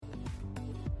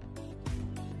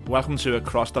Welcome to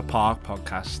Across the Park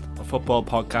podcast, a football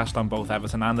podcast on both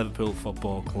Everton and Liverpool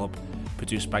Football Club,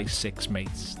 produced by six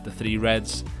mates, the three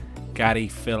Reds, Gary,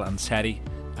 Phil and Terry,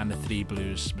 and the three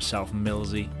Blues, myself,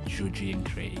 Millsy, Judgy and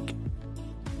Craig.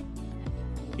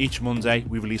 Each Monday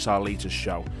we release our latest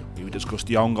show. We will discuss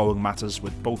the ongoing matters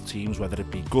with both teams, whether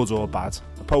it be good or bad,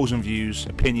 opposing views,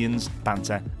 opinions,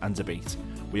 banter and debate.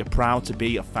 We are proud to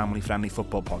be a family-friendly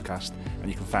football podcast,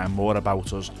 and you can find more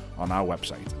about us on our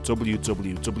website,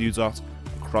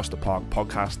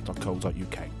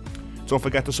 www.acrosstheparkpodcast.co.uk. Don't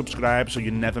forget to subscribe so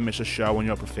you never miss a show on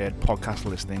your preferred podcast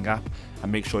listening app, and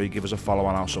make sure you give us a follow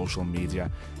on our social media.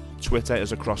 Twitter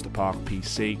is Across the Park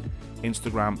PC,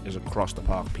 Instagram is Across the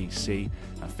Park PC,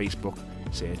 and Facebook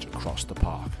search Across the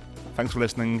Park. Thanks for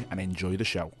listening and enjoy the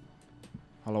show.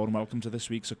 Hello and welcome to this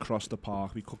week's Across the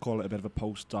Park. We could call it a bit of a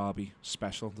post-derby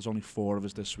special. There's only four of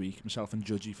us this week. Myself and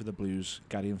Judgy for the Blues,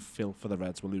 Gary and Phil for the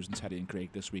Reds. We're losing Terry and Craig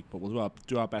this week, but we'll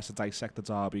do our best to dissect the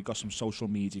derby. We've got some social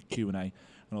media Q&A and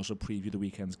also preview the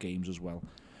weekend's games as well.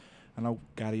 I know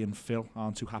Gary and Phil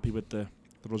aren't too happy with the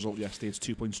result yesterday. It's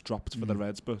 2 points dropped for the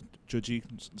Reds, but Judgy,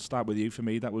 start with you. For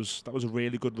me, that was a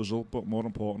really good result, but more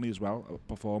importantly as well, a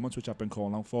performance which I've been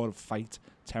calling out for, fight,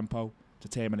 tempo,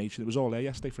 determination. It was all there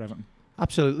yesterday for Everton.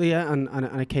 Absolutely, yeah, and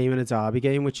it came in a derby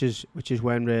game, which is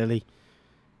when really,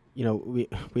 you know, we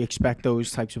expect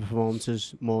those types of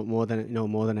performances more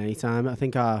than any time. I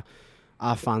think our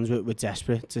fans were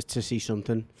desperate to see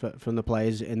something from the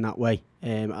players in that way.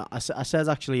 I said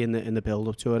actually in the build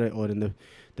up to it, or in the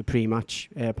pre-match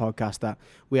podcast, that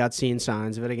we had seen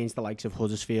signs of it against the likes of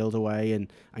Huddersfield away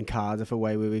and Cardiff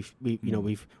away, where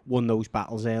we've won those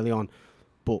battles early on.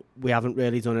 But we haven't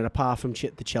really done it, apart from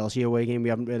the Chelsea away game. We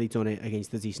haven't really done it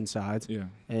against the decent sides. Yeah.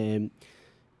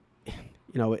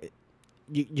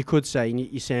 You could say,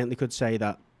 you certainly could say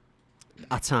that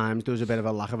at times there was a bit of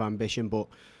a lack of ambition. But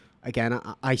again,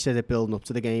 I said it building up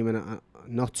to the game, and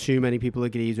not too many people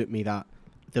agreed with me that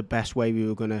the best way we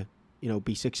were going to,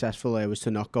 be successful there was to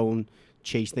not go and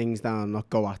chase things down, not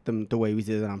go at them the way we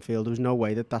did at Anfield. There was no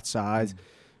way that side,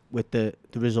 with the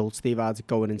results they've had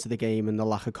going into the game and the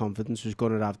lack of confidence, was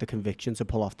going to have the conviction to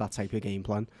pull off that type of game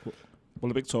plan. Well,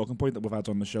 a big talking point that we've had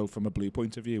on the show from a Blue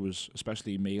point of view was,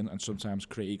 especially me and sometimes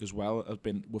Craig as well, has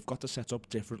been we've got to set up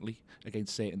differently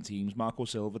against certain teams. Marco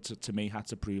Silva, to me, had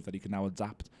to prove that he can now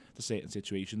adapt to certain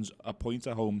situations. A point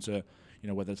at home to,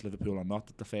 whether it's Liverpool or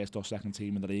not, the first or second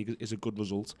team in the league is a good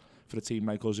result for a team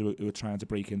like us who are trying to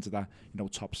break into that,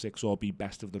 top six or be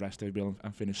best of the rest of the league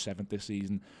and finish seventh this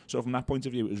season. So from that point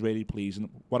of view, it was really pleasing.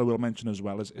 What I will mention as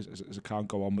well is I can't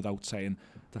go on without saying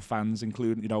the fans,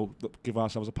 including, give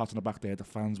ourselves a pat on the back there. The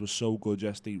fans were so good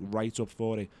yesterday, right up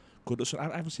for it. Goodison,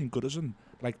 I haven't seen Goodison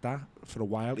like that for a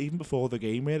while, even before the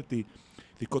game, where they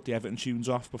cut the Everton tunes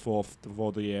off before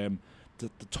the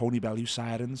Tony Bellew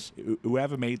sirens.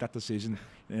 Whoever made that decision,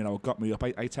 got me up.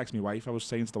 I texted my wife. I was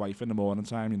saying to the wife in the morning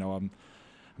time,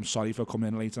 I'm sorry for coming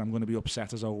in late and I'm going to be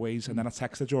upset as always. And then I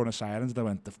texted during the sirens and I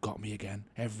went, they've got me again.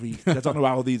 I don't know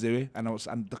how they do it. And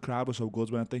the crowd was so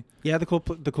good, weren't they? Yeah, the club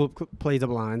played the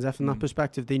blinds from that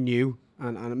perspective. They knew,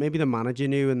 and maybe the manager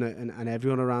knew, and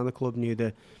everyone around the club knew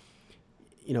that,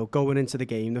 going into the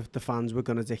game, the fans were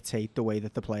going to dictate the way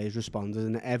that the players responded.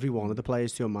 And every one of the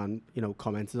players, to a man,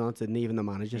 commented on it, didn't even the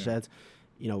manager said,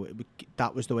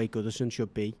 that was the way Goodison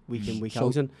should be week in, week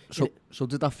out. So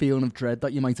did that feeling of dread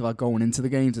that you might have had going into the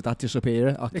game, did that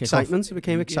disappear? Excitement. It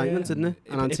became excitement, didn't it?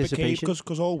 And anticipation.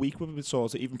 Because all week we've been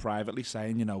sort of, even privately,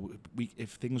 saying,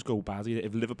 if things go bad,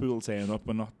 if Liverpool turn up,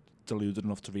 we're not deluded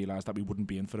enough to realise that we wouldn't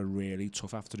be in for a really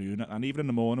tough afternoon. And even in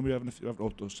the morning, we were having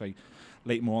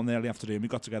late morning, early afternoon, we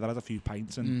got together, had a few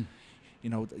pints, and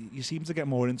you seem to get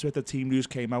more into it. The team news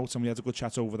came out and we had a good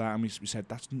chat over that, and we said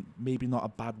that's maybe not a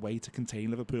bad way to contain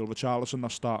Liverpool. Richarlison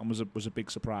not starting was a big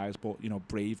surprise, but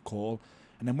brave call.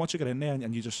 And then once you get in there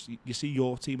and you see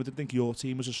your team, I didn't think your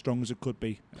team was as strong as it could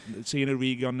be. Seeing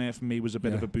Origi on there for me was a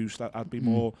bit of a boost. I'd be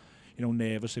more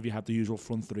nervous if you had the usual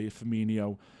front three of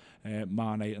Firmino,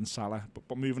 Mane and Salah.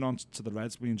 But moving on to the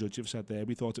Reds, me and Judge have said there,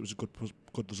 we thought it was a good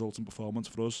result and performance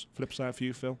for us. Flip side for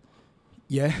you, Phil?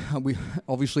 Yeah, we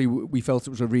felt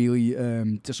it was a really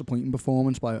disappointing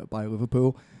performance by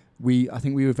Liverpool. I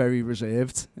think we were very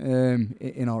reserved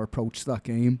in our approach to that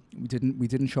game. We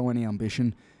didn't show any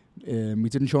ambition.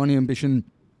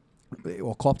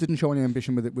 Or Klopp didn't show any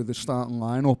ambition with the starting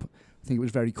lineup. I think it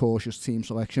was very cautious team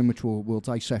selection, which we'll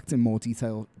dissect in more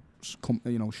detail,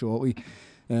 shortly.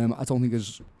 I don't think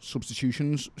his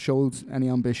substitutions showed any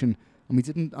ambition,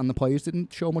 and the players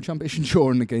didn't show much ambition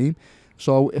during the game.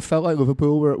 So it felt like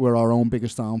Liverpool were our own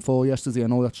biggest downfall yesterday. I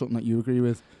know that's something that you agree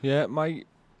with. Yeah, my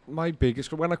my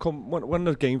biggest when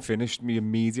the game finished, my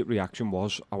immediate reaction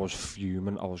was I was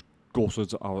fuming. I was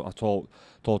gutted. I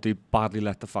thought they badly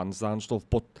let the fans down and stuff.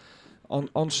 But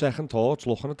on second thoughts,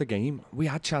 looking at the game, we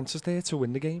had chances there to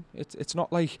win the game. It's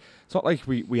not like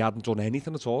we hadn't done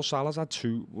anything at all. Salah's had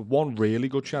one really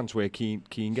good chance where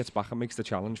Keane gets back and makes the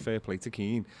challenge. Fair play to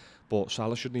Keane, but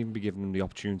Salah shouldn't even be giving him the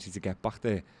opportunity to get back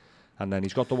there. And then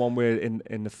he's got the one where in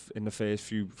the first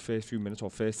few minutes or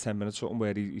first 10 minutes something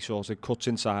where he sort of cuts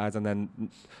inside and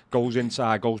then goes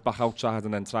inside, goes back outside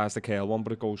and then tries to curl one,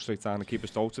 but it goes straight down the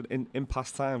keeper's throat. In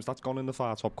past times, that's gone in the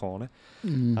far top corner.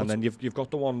 And then you've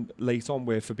got the one late on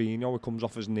where Fabinho, it comes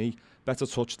off his knee, better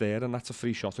touch there, and that's a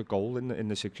free shot at goal in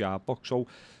the 6-yard box. So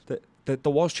there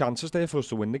was chances there for us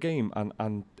to win the game,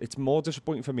 and it's more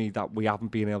disappointing for me that we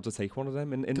haven't been able to take one of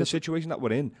them in the situation that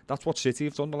we're in. That's what City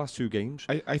have done the last 2 games.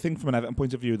 I think from an Everton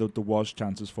point of view, there was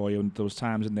chances for you, and there was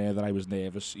times in there that I was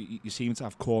nervous. You seem to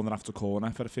have corner after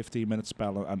corner for a 15-minute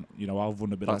spell, and our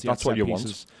vulnerability. That's what you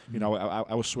want.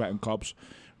 I was sweating cobs.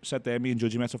 Said there, me and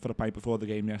Judgy met up for a pint before the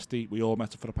game yesterday. We all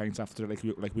met up for a pint after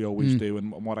it, like we always do.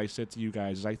 And what I said to you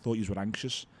guys is, I thought you were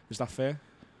anxious. Is that fair?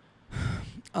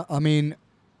 I mean,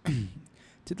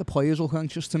 did the players look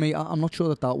anxious to me? I'm not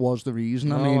sure that was the reason.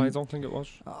 No, I don't think it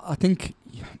was. I think,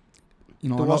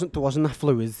 there wasn't that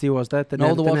fluidity, was there?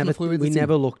 There wasn't fluidity. We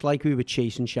never looked like we were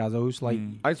chasing shadows. Like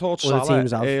I thought Salah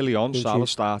early on. Salah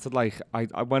started like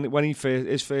when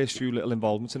his first few little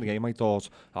involvements in the game. I thought,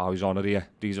 he's on it here.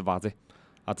 These have had it.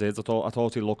 I did. I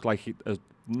thought he looked like he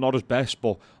not his best,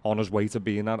 but on his way to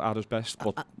being at his best.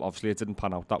 But obviously, it didn't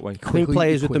pan out that way. I think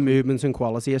players with the movement and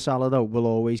quality of Salah though will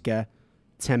always get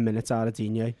 10 minutes out of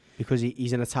Digne because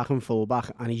he's an attacking fullback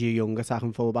and he's a young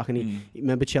attacking fullback. And he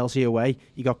remember Chelsea away,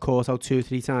 he got caught out 2 or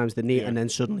 3 times, didn't he? Yeah. And then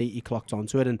suddenly he clocked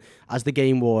onto it. And as the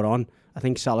game wore on, I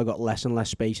think Salah got less and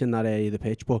less space in that area of the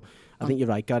pitch. But I think you're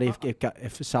right, Gary.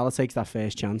 If Salah takes that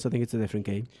first chance, I think it's a different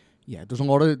game. Yeah, there's a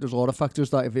lot of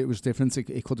factors that if it was different,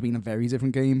 it could have been a very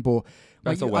different game. But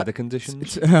better weather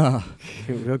conditions.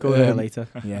 We'll go there later.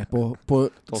 Yeah, but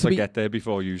don't get there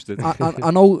before you did. I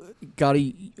know,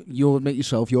 Gary, you'll admit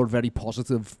yourself you're a very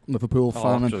positive Liverpool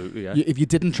fan. Absolutely, yeah. If you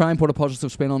didn't try and put a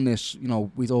positive spin on this,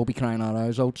 we'd all be crying our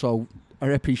eyes out. So I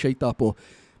appreciate that. But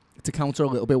to counter a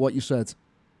little bit what you said,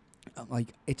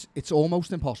 it's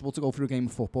almost impossible to go through a game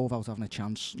of football without having a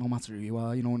chance, no matter who you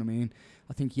are, you know what I mean?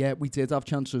 I think, we did have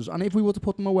chances, and if we were to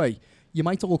put them away, you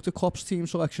might have looked at Klopp's team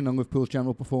selection and Liverpool's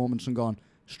general performance and gone,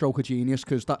 stroke of genius,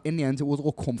 because that in the end it would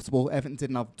look comfortable. Everton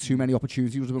didn't have too many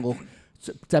opportunities, it would look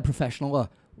dead professional,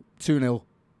 2-0.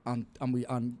 And we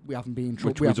haven't been in trouble.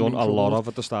 Which we've done a lot of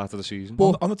at the start of the season.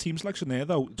 But on the team selection there,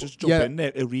 though, just jump in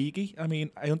there, Origi. I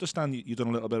mean, I understand you've done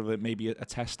a little bit of maybe a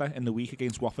tester in the week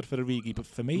against Watford for Origi, but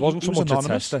for me, he was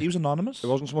anonymous. He was anonymous. It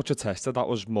wasn't so much a tester. That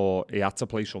was more he had to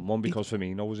play someone because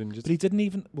Firmino was injured. But he didn't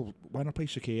even. Well, why not play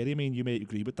Shaqiri? I mean, you may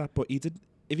agree with that, but he did.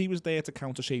 If he was there to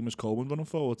counter Seamus Coleman running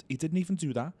forward, he didn't even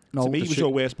do that. No, to me, he was your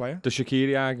worst player. The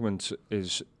Shaqiri argument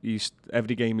is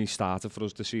every game he started for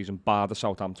us this season, bar the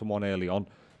Southampton one early on,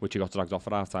 which he got dragged off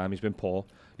at half time. He's been poor.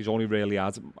 He's only really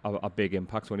had a big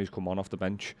impact when he's come on off the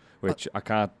bench, which I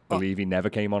can't believe he never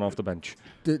came on off the bench.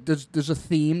 There's a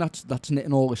theme that's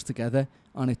knitting all this together,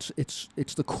 and it's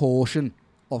the caution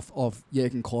of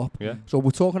Jurgen Klopp. Yeah. So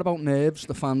we're talking about nerves,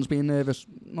 the fans being nervous,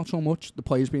 not so much, the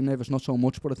players being nervous, not so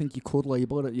much, but I think you could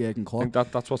label it at Jurgen Klopp. I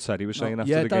think that's what Terry was saying after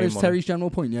the game. Yeah, that is Terry's general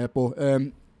point, but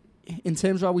in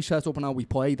terms of how we set up and how we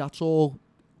play, that's all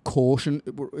caution.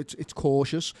 It's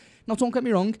cautious. Now, don't get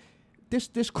me wrong,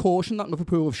 this caution that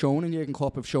Liverpool have shown and Jurgen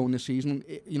Klopp have shown this season,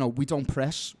 we don't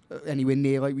press anywhere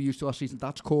near like we used to last season.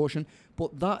 That's caution.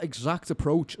 But that exact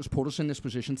approach has put us in this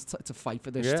position to fight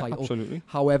for this title. Absolutely.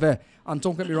 However, and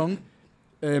don't get me wrong,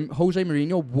 Jose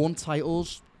Mourinho won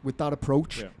titles with that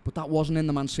approach, but that wasn't in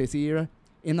the Man City era.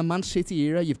 In the Man City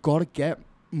era, you've got to get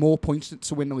more points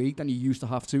to win the league than you used to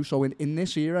have to. So in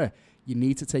this era, you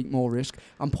need to take more risk.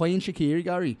 And playing Shaqiri,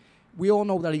 Gary, we all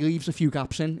know that he leaves a few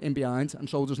gaps in behind, and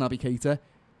so does Naby Keita.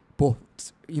 But,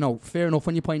 fair enough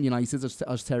when you're playing United,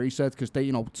 as Terry said, because they,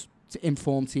 to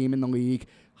informed team in the league,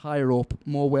 higher up,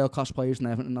 more world-class players than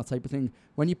Everton, that type of thing.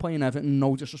 When you're playing Everton,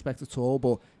 no disrespect at all,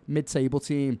 but mid-table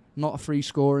team, not a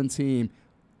free-scoring team,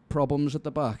 problems at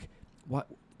the back.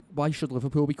 Why should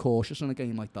Liverpool be cautious in a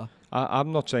game like that?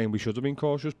 I'm not saying we should have been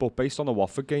cautious, but based on the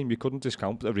Watford game, you couldn't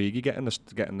discount Origi getting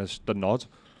the nod.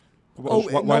 I'm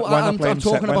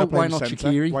talking about why not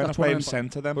Shaqiri. Why not play him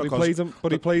centre then? But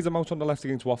he played him out on the left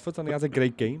against Watford, and he had a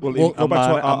great game. Well,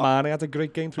 Mane had a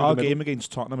great game through our the middle. game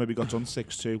against Tottenham, where we got done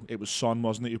 6-2. It was Son,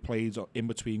 wasn't it, who played in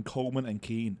between Coleman and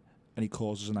Keane. and he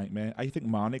causes a nightmare. I think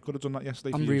Mane could have done that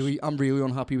yesterday. I'm really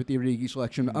unhappy with the Origi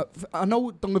selection. I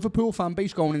know the Liverpool fan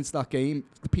base going into that game,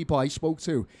 the people I spoke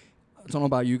to, I don't know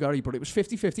about you, Gary, but it was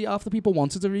 50-50. Half the people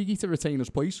wanted Origi to retain his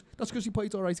place. That's because he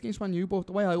played all right against Man U, but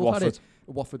the way I look at it...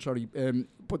 Watford, sorry.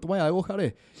 But the way I look at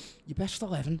it, your best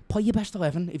 11, play your best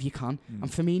 11 if you can. And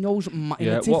Firmino's in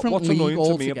a different what's league annoying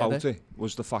to me altogether. about it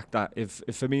was the fact that if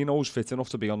Firmino's fit enough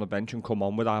to be on the bench and come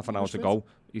on with half an hour to go,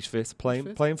 he's fit.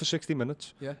 Playing for 60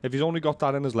 minutes. Yeah. If he's only got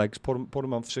that in his legs, put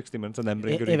him on for 60 minutes and then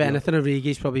bring If Origi on. anything,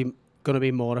 Origi's probably going to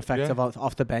be more effective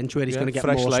off the bench, where he's going to get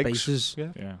fresh more legs. spaces.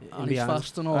 Yeah. And he's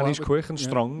fast and all that. And he's quick and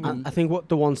strong. And I think what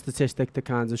the one statistic that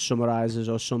kind of summarises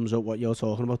or sums up what you're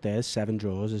talking about there is 7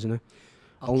 draws, isn't it?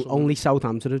 Only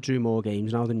Southampton have drew more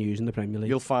games now than you in the Premier League.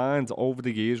 You'll find over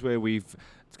the years where we've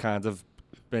kind of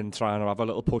been trying to have a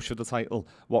little push for the title,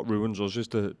 what ruins us is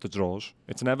the draws.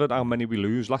 It's never how many we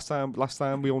lose. Last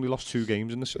time we only lost 2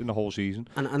 games in the whole season.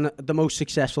 And the most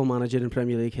successful manager in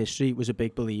Premier League history was a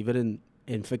big believer in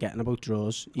forgetting about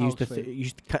draws.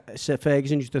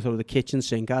 Ferguson used to throw the kitchen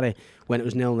sink at it when it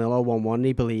was 0-0 or 1-1.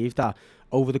 He believed that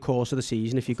over the course of the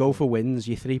season, if you go for wins,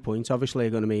 your 3 points obviously are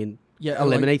going to mean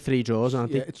eliminate 3 draws,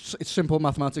 aren't they? It's simple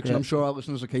mathematics, and I'm sure our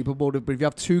listeners are capable of it. But if you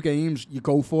have 2 games, you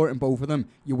go for it in both of them,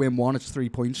 you win 1, it's 3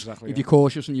 points. Exactly, if you're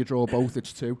cautious and you draw both,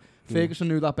 it's 2. Ferguson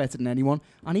knew that better than anyone,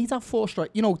 and he'd have 4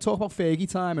 strikes. You know, talk about Fergie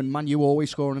time and Man U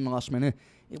always scoring in the last minute.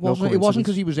 It wasn't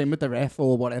because he was in with the ref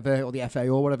or whatever, or the FA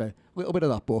or whatever. A little bit of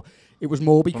that, but it was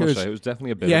more because it was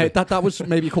definitely a bit. Yeah, that was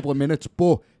maybe a couple of minutes,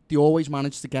 but they always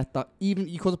managed to get that. Even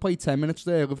you could have played 10 minutes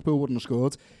there, Liverpool wouldn't have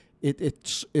scored.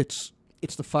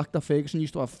 It's the fact that Ferguson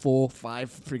used to have 4, 5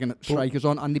 friggin' strikers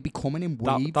on, and they'd be coming in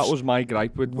waves. That was my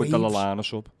gripe with the Lallana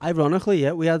sub.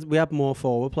 Ironically, we had more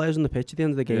forward players on the pitch at the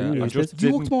end of the game.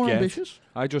 You looked more ambitious.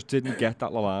 I just didn't get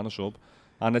that Lallana sub.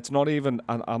 And it's not even.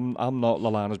 And I'm not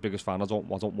Lallana's biggest fan. I don't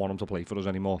want him to play for us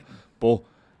anymore. But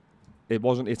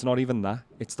it's not even that.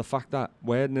 It's the fact that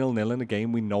we're 0-0 in a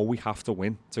game. We know we have to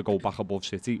win to go back above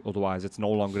City. Otherwise, it's no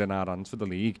longer in our hands for the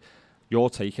league.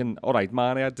 You're taking. All right,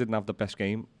 Mane didn't have the best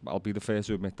game. I'll be the first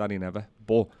to admit that he never.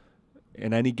 But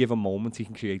in any given moment, he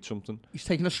can create something. He's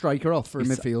taking a striker off for a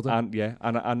midfielder.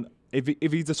 And if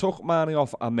he'd have took Mane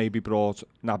off and maybe brought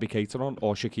Naby Keita on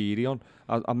or Shaqiri on,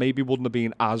 I maybe wouldn't have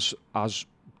been as.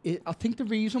 I think the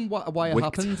reason why it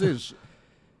happens is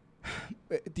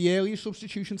the earlier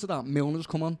substitution to that, Milner's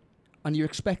come on, and you're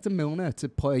expecting Milner to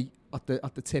play at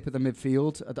the tip of the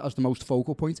midfield as the most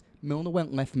focal point. Milner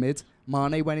went left mid,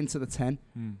 Mane went into the 10,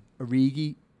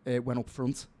 Origi went up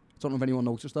front. I don't know if anyone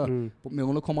noticed that, but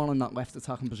Milner come on in that left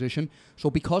attacking position. So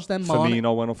because then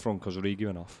Firmino went up front because Origi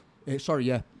went off.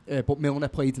 But Milner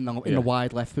played in the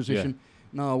wide left position.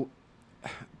 Yeah. Now,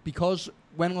 because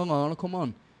when Lallana come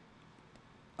on,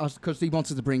 because they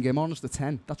wanted to bring him on as the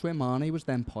 10, that's where Mane was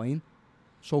then playing.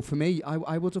 So for me,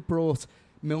 I would have brought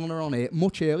Milner on it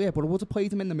much earlier, but I would have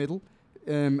played him in the middle.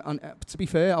 And to be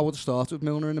fair, I would have started with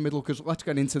Milner in the middle, because let's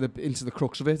get into the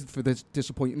crux of it for the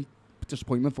disappointment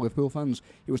for Liverpool fans.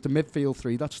 It was the midfield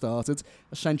 3 that started.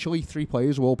 Essentially, 3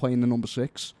 players were all playing the number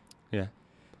 6. Yeah.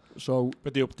 So,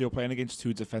 but they were playing against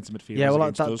 2 defensive midfielders. Yeah, well,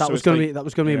 that was going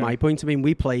to be my point. I mean,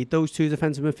 we played those 2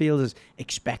 defensive midfielders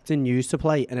expecting you to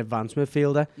play an advanced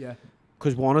midfielder. Yeah.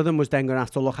 Because one of them was then going to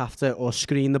have to look after or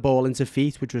screen the ball into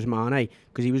feet, which was Mane,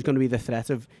 because he was going to be the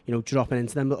threat of, dropping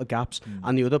into them little gaps.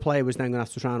 And the other player was then going to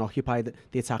have to try and occupy the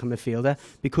attacking midfielder.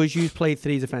 Because you played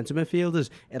 3 defensive midfielders,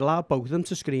 it allowed both of them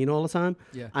to screen all the time.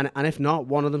 Yeah. And if not,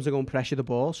 one of them's going to pressure the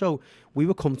ball. So we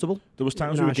were comfortable. There was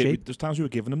times we were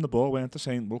giving them the ball, weren't they?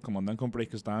 Saying, "Well, come on, then come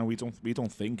break us down." We don't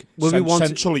think.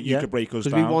 Centrally, you could break us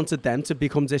down. Because we wanted them to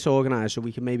become disorganised, so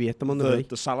we could maybe hit them on the break.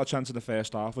 The Salah chance in the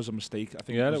first half was a mistake. I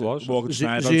think. Yeah, it was.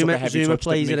 Zuma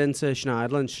plays it into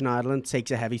Schneiderlin. Schneiderlin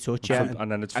takes a heavy touch,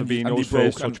 and then it's Fabinho's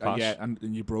first touch pass. Yeah, and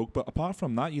you broke. But apart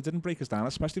from that, you didn't break us down,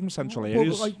 especially from central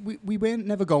areas. But we weren't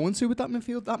never going to with that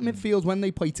midfield. That midfield, when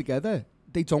they play together,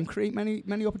 they don't create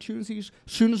many opportunities.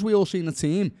 As soon as we all seen the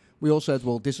team, we all said,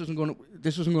 "Well, this isn't going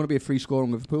to be a free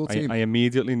scoring Liverpool team." I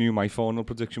immediately knew my final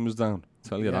prediction was down.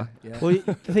 Tell you that. Yeah. Well,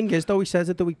 the thing is, though, we said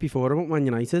it the week before about Man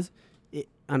United.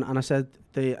 And I said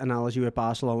the analogy with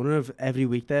Barcelona of every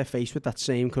week they're faced with that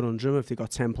same conundrum. If they've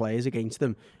got 10 players against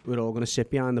them, we're all going to sit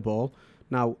behind the ball.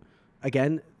 Now,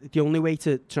 again, the only way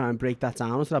to try and break that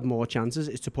down, to have more chances,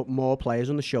 is to put more players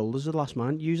on the shoulders of the last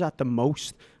man. Use at the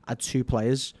most, add 2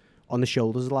 players on the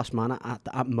shoulders of the last man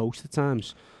at most at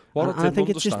times. And I think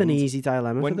it's just an easy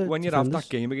dilemma when you have that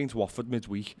game against Watford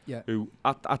midweek, who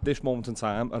at this moment in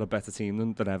time are a better team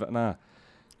than Everton are.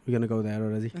 We're going to go there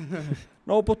already.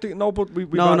 We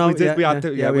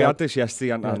had this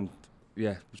yesterday, and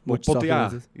Yeah, Much but they are.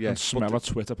 documented. Yeah, And smell a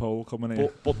Twitter poll coming in.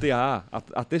 but they are.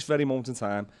 At this very moment in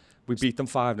time, we beat them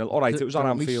 5-0. All right, it was at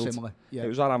They're at least Anfield. similar, yeah. It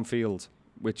was at Anfield,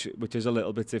 which is a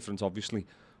little bit different, obviously.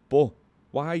 But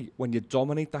why, when you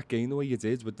dominate that game the way you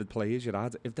did with the players you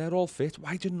had, if they're all fit,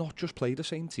 why do you not just play the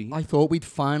same team? I thought we'd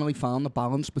finally found the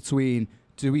balance between,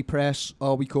 do we press,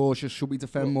 are we cautious, should we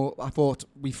defend more? I thought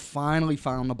we finally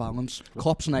found the balance.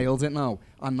 Klopp's nailed it now,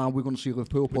 and now we're going to see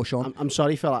Liverpool push on. I'm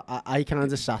sorry, Phil. I kind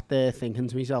of sat there thinking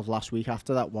to myself last week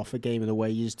after that Watford game and the way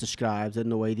you described it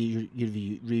and the way that you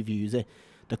reviewed it,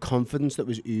 the confidence that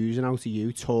was oozing out of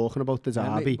you talking about the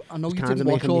derby. I know was you kinda didn't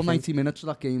watch making me all think- 90 minutes of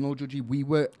that game, though, Judgy. We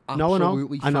were No,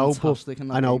 absolutely I know, fantastic in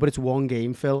that I know, game. but it's one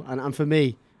game, Phil. And for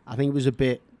me, I think it was a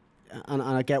bit... And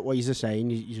I get what you're saying.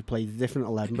 You played a different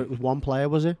 11, but it was one player,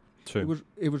 was it? Two.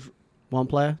 It was One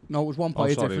player? no, it was one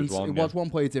player sorry, it was difference. one, It was one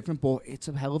player different, but it's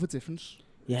a hell of a difference.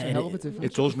 Yeah, It's a hell of a difference.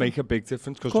 It does make a big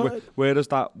difference because whereas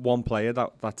that one player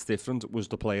that's different was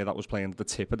the player that was playing at the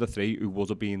tip of the three, who would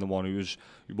have been the one who was,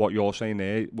 what you're saying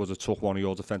there, would have took one of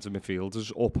your defensive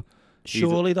midfielders up.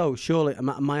 Surely,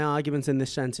 my argument in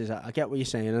this sense is I get what you're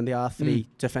saying, and there are three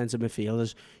defensive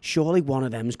midfielders. Surely one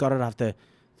of them's got to have the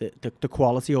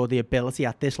quality or the ability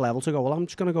at this level to go, well, I'm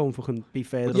just going to go and fucking be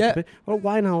further Yeah. up a bit. Well,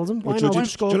 why Wijnaldum? Why do you- not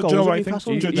score do you goals know at what I think?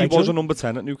 Newcastle? He was a number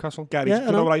 10 at Newcastle. Gary, Yeah, do I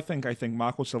you know know. what I think? I think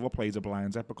Marco Silva played a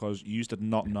blinder because you did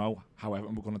not know how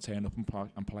Everton were going to turn up and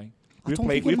play. I don't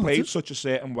think it We played mattered. such a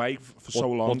certain way for so But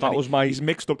long. that and was my- He's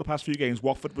mixed up the past few games.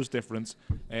 Watford was different,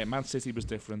 Man City was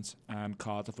different, and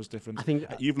Cardiff was different. I think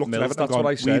You've looked Mills, at Everton and that's what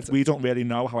gone, I said. we don't really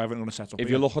know how Everton are going to set up. If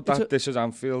here. you look at It's that, a- this is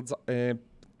Anfield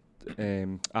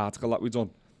article that we've done.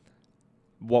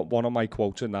 One of my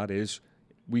quotes in that is,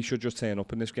 we should just turn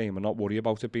up in this game and not worry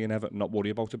about it being Everton, not worry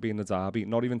about it being the derby,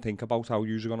 not even think about how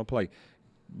you're going to play.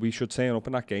 We should turn up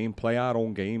in that game, play our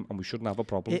own game, and we shouldn't have a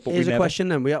problem. But Here's we a never, question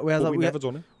then. We never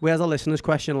done it. We had a listener's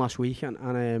question last week,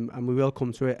 and we will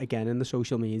come to it again in the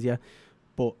social media.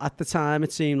 But at the time,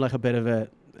 it seemed like a bit of a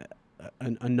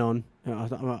non.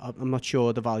 I'm not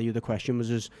sure the value of the question was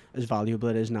as valuable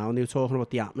as it is now. And they were talking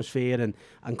about the atmosphere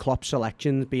and Klopp's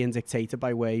selections being dictated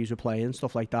by where he was playing,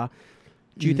 stuff like that.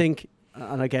 Do you think,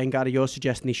 and again, Gary, you're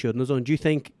suggesting he shouldn't have done, do you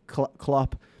think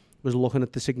Klopp was looking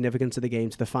at the significance of the game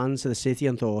to the fans, to the city,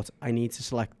 and thought, I need to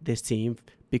select this team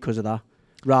because of that?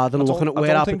 Rather than looking at where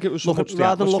I don't think it was so much the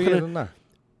rather than atmosphere looking than that.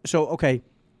 So, okay,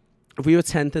 if we were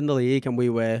 10th in the league and we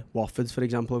were Watford, for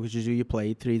example, which is who you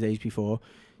played 3 days before,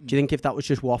 do you think if that was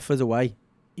just Watford away,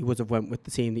 he would have went with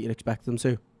the team that you'd expect them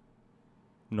to?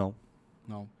 No.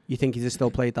 You think he'd have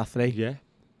still played that three? Yeah.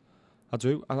 I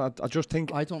do. I just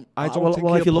think... I don't Well, think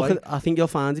if you he'll look play. at, I think you'll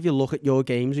find if you look at your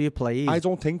games who you played, I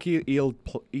don't think he'll...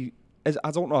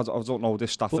 I don't know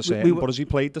this stat for But certain, we but has he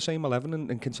played the same 11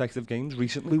 in consecutive games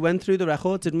recently? we went through the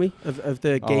record, didn't we, of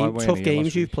the I game, weren't tough here games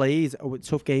last you've week. played,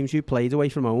 tough games you've played away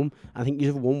from home. I think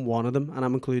you've won one of them, and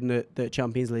I'm including the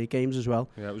Champions League games as well.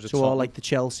 Yeah, it was a So all Tottenham. like the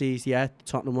Chelsea's, the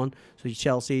Tottenham one. So your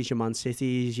Chelsea's, your Man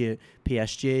City's, your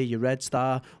PSG, your Red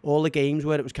Star, all the games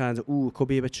where it was kind of, it could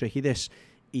be a bit tricky.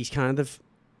 He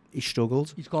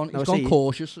struggled. He's gone No, I see.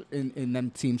 cautious in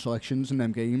them team selections and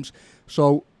them games.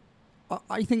 So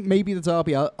I think maybe the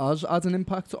derby has had an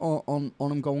impact on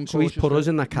him going So cautious. he's put us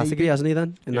in that category, Maybe. hasn't he?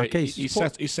 Then in Yeah, that case, he's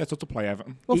set up to play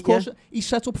Everton. Well, of Yeah. course, he's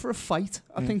set up for a fight.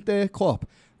 I think the Klopp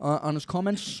and his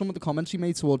comments. Some of the comments he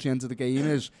made towards the end of the game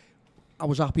is, I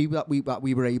was happy that we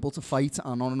were able to fight,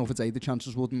 and on another day the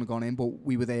chances wouldn't have gone in, but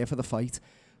we were there for the fight.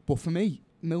 But for me,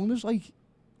 Milner's like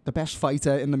the best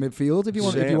fighter in the midfield. If you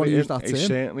want to use that It term.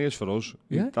 certainly is for us.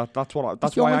 Yeah. That's It's the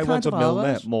why only I kind wanted of Milner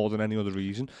allies. more than any other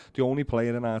reason. The only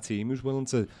player in our team who's willing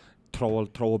to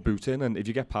throw a boot in, and if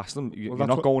you get past them, you're that's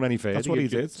not what- going any further. that's what he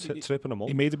did. Tripping them up.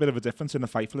 He made a bit of a difference in the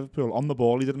fight for Liverpool. On the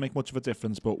ball, he didn't make much of a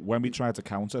difference, but when we tried to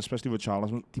counter, especially with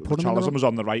Charleston, put him in the was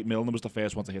on the right, Milner was the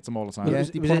first one to hit him all the time. Yeah,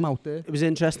 was- they it was put in- him out there. it was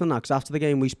interesting because after the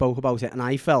game we spoke about it, and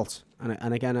I felt,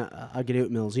 and again I agree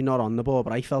with Millsy, not on the ball,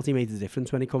 but I felt he made a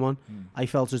difference when he come on. I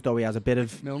felt as though he has a bit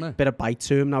of Milner. bite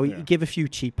to him. Now Yeah. he give a few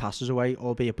cheap passes away,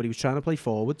 albeit, but he was trying to play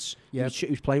forwards. Yeah. He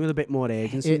was playing with a bit more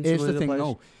agency. than Here's some the of thing, players.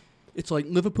 though. It's like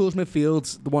Liverpool's midfield,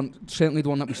 certainly the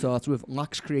one that we started with,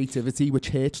 lacks creativity, which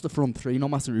hurts the front three, no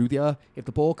matter who they are. If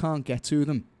the ball can't get to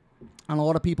them, and a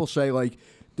lot of people say like,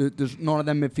 there's none of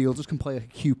them midfielders can play a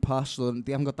cute pass, so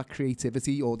they haven't got that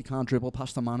creativity, or they can't dribble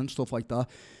past the man and stuff like that.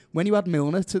 When you add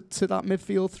Milner to that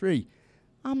midfield three,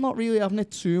 I'm not really having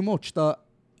it too much that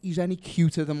he's any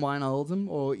cuter than Wijnaldum,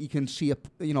 or he can see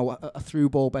a through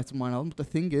ball better than Wijnaldum. But the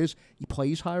thing is, he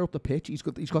plays higher up the pitch. He's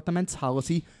got the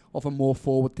mentality of a more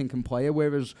forward thinking player.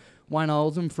 Whereas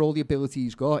Wijnaldum, for all the ability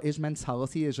he's got, his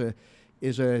mentality is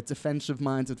is a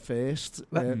defensive-minded first.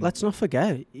 Let's not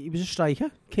forget, he was a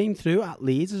striker. Came through at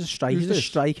Leeds as a striker. He's a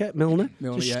striker at Milner.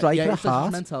 He's a striker at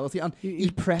heart. Mentality, and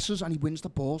he presses and he wins the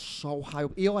ball so high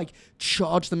up. He'll like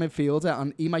charge the midfielder,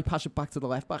 and he might pass it back to the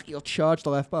left back. He'll charge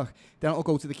the left back. Then it'll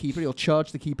go to the keeper. He'll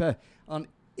charge the keeper. And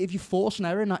if you force an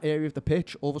error in that area of the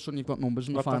pitch, all of a sudden you've got numbers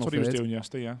in the final third. That's what he was doing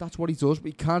yesterday, yeah. That's what he does, but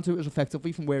he can't do it as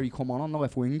effectively from where he come on the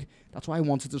left wing. That's why I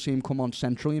wanted to see him come on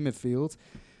centrally in midfield.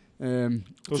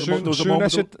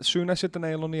 Souness hit the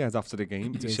nail on the head after the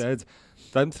game. He said,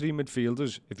 them three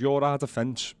midfielders, if you're our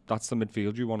defence, that's the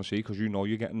midfield you want to see because you know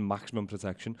you're getting maximum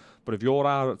protection. But if you're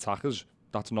our attackers,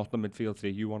 that's not the midfield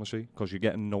three you want to see because you're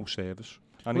getting no service.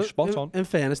 And he's spot on. In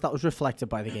fairness, that was reflected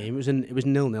by the game. It was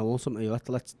 0-0 or something.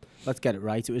 Let's get it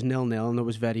right. It was 0-0 and there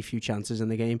was very few chances in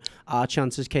the game. Our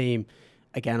chances came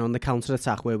again on the counter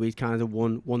attack where we'd kind of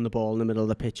won the ball in the middle of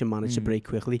the pitch and managed to break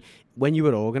quickly. When you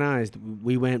were organised,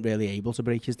 we weren't really able to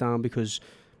break us down because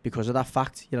of that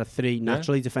fact. You had three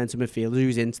naturally defensive midfielders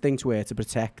whose instincts were to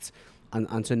protect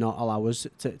and to not allow us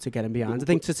to get in behind. I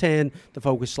think to turn the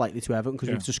focus slightly to Everton because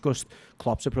we've discussed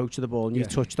Klopp's approach to the ball and you've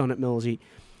touched on it, Millsy.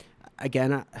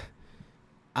 Again,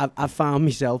 I've found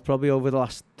myself probably over the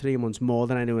last 3 months more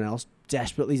than anyone else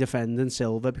desperately defending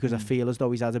Silva because I feel as though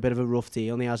he's had a bit of a rough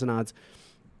deal and he hasn't had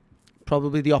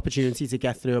probably the opportunity to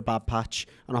get through a bad patch,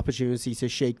 an opportunity to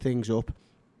shake things up.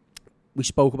 We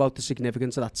spoke about the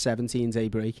significance of that 17-day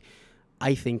break.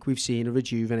 I think we've seen a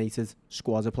rejuvenated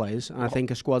squad of players, and I think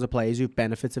a squad of players who've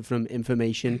benefited from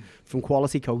information, from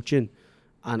quality coaching,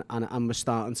 and we're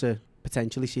starting to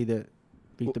potentially see the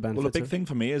benefits. Well, the big thing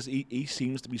for me is he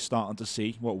seems to be starting to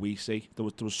see what we see. There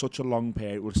was such a long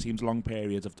period, well, it seems a long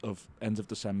period of end of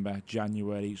December,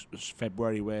 January,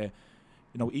 February, where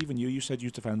even you said you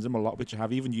defend him a lot, which you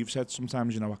have. Even you've said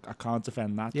sometimes, I can't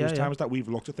defend that. There's times that we've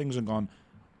looked at things and gone,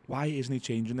 why isn't he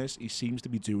changing this? He seems to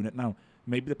be doing it now.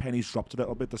 Maybe the pennies dropped a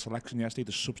little bit. The selection yesterday,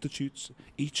 the substitutes,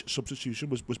 each substitution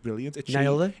was brilliant.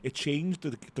 It changed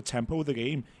the tempo of the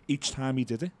game each time he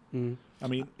did it. I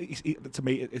mean, to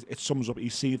me, it sums up.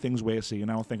 He's seeing things we're seeing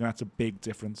now. I think that's a big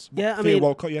difference. Yeah, I mean,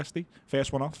 Walcott yesterday,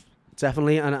 first one off.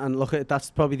 Definitely, and look,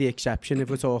 that's probably the exception if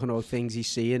we're talking about things he's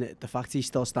seeing. The fact he's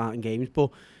still starting games,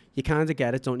 but you kind of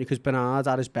get it, don't you? Because Bernard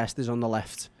at his best is on the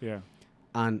left. Yeah.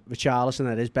 And Richarlison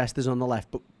at his best is on the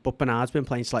left, but Bernard's been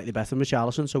playing slightly better than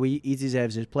Richarlison, so he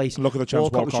deserves his place. Look at the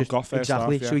chance Walcott got first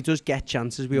exactly. half, yeah. So he does get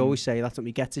chances. We always say that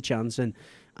he gets a chance, and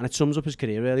it sums up his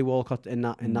career really. Walcott in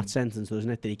that sentence, doesn't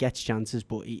it? That he gets chances,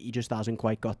 but he just hasn't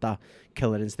quite got that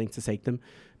killer instinct to take them.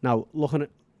 Now looking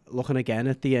again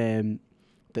at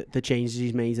the changes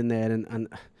he's made in there, and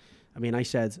I mean, I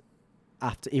said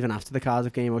even after the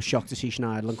Cardiff game, I was shocked to see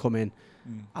Schneiderlin come in.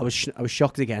 I was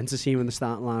shocked again to see him in the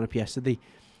starting lineup yesterday.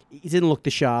 He didn't look the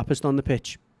sharpest on the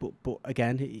pitch, but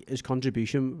again, his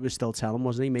contribution was still telling,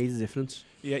 wasn't he? He made a difference.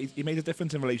 Yeah, he made a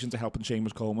difference in relation to helping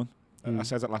Seamus Coleman. I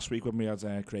said that last week when we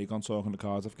had Craig on talking the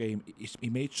Cardiff game. He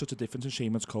made such a difference in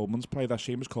Seamus Coleman's play that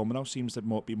Seamus Coleman now seems to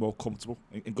be more comfortable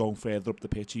in going further up the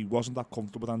pitch. He wasn't that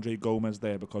comfortable with Andre Gomez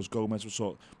there because Gomez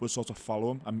would sort of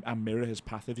follow him and mirror his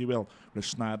path, if you will,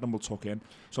 whereas Schneiderlin will tuck in.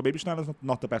 So maybe Schneiderlin's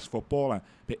not the best footballer,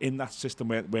 but in that system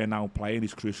we're now playing,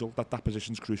 he's crucial. That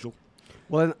position's crucial.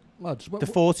 Well, lads, the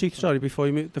 4-2. Sorry, before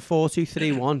you move, the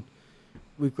 4-2-3-1.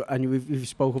 We've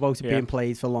spoke about it being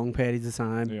played for long periods of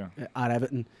time at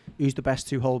Everton. Who's the best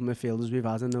two holding midfielders we've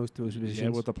had in those positions? Yeah,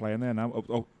 what they're playing there now.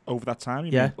 Over that time,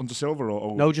 you mean under Silva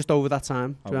or no, just over that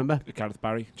time. Do you remember? Gareth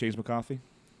Barry, James McCarthy.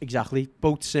 Exactly,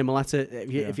 both similar to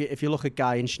if you look at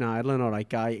Guy and Schneiderlin, all right,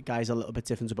 Guy's a little bit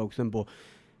different to both of them, but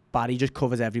Barry just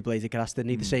covers every blade of grass, didn't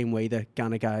he? The same way that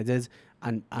Guy did,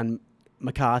 and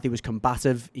McCarthy was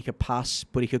combative. He could pass,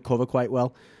 but he could cover quite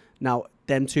well. Now,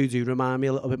 them two do remind me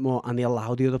a little bit more, and they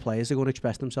allow the other players to go and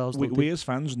express themselves. We as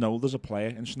fans know there's a player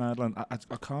in Schneiderlin.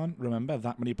 I can't remember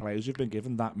that many players who've been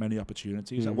given that many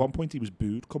opportunities. At one point, he was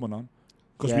booed coming on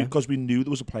because we knew there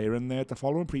was a player in there. The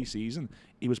following pre-season,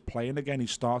 he was playing again. He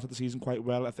started the season quite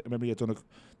well. I remember he had done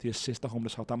the assist at home to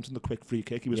Southampton, the quick free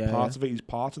kick. He was part of it. He's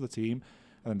part of the team.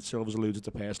 And Silva's alluded to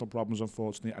personal problems,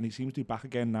 unfortunately, and he seems to be back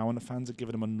again now, and the fans are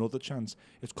giving him another chance.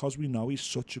 It's because we know he's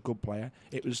such a good player.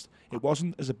 It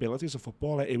wasn't his ability as a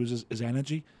footballer; it was his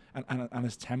energy and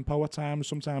his tempo at times.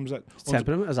 Sometimes his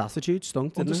temperament, his attitude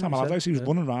stunk. Under Sam Allardyce, he was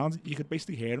running around. You could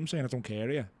basically hear him saying, "I don't care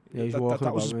here." Yeah,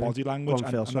 that was his body language,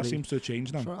 and that seems to have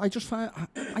changed now. So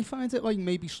I find it like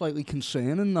maybe slightly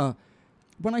concerning that.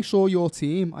 When I saw your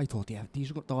team, I thought,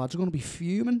 the lads are going to be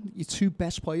fuming. Your two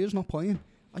best players not playing.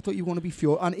 I thought you were going to be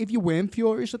furious. And if you weren't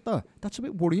furious at that, that's a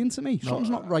bit worrying to me. No, Something's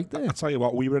not right there. I tell you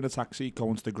what, we were in a taxi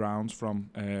going to the grounds from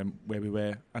where we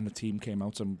were, and the team came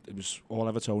out, and it was all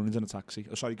Evertonians in a taxi.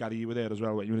 Oh, sorry, Gary, you were there as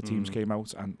well. You and the teams came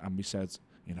out, and we said,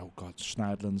 you know, God,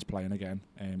 Schneidlin's playing again.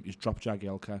 He's dropped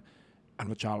Jagielka, and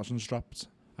Richarlison's dropped.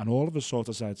 And all of us sort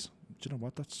of said, do you know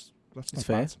what, that's not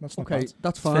fair. bad. That's not Okay, bad.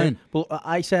 that's fine. Well,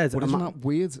 I said, But isn't that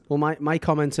weird? well, my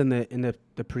comment in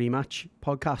the pre-match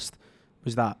podcast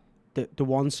was that the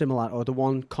one similar or the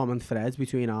one common thread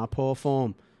between our poor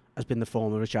form has been the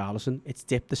form of Richarlison. It's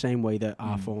dipped the same way that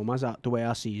our form has, the way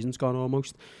our season's gone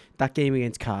almost. That game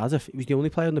against Cardiff, he was the only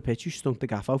player on the pitch who stunk the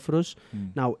gaff out for us.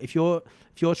 Now, if you're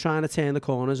trying to turn the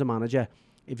corner as a manager,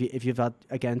 if you've had,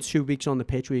 again, 2 weeks on the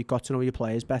pitch where you've got to know your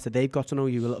players better, they've got to know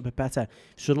you a little bit better,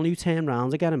 suddenly you turn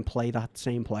round again and play that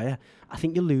same player, I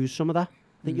think you lose some of that.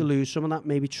 I think you lose some of that,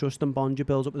 maybe trust and bond you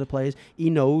build up with the players. He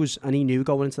knows, and he knew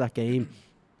going into that game,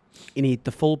 he needs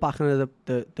the full backing of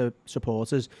the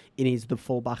supporters. He needs the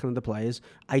full backing of the players.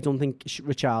 I don't think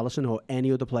Richarlison or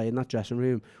any other player in that dressing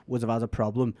room would have had a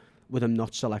problem with him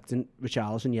not selecting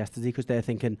Richarlison yesterday, because they're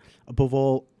thinking, above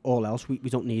all else, we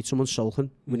don't need someone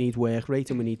sulking. We need work rate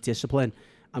and we need discipline.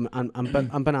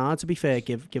 And Bernard, to be fair,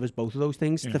 give us both of those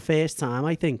things. Yeah. The first time,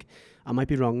 I think, I might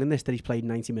be wrong in this, that he's played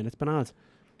 90 minutes, Bernard.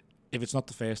 If it's not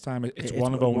the first time, it's It's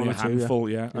one of one only or a two, handful,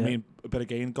 I Yeah. mean, but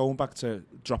again, going back to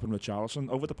dropping Richarlison,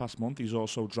 over the past month, he's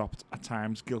also dropped, at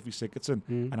times, Gylfi Sigurdsson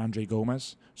and Andre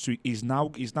Gomez. So he's now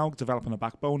developing a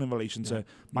backbone in relation to,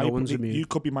 you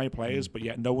could be my players, but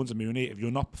yet no one's immune. If you're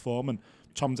not performing,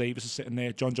 Tom Davis is sitting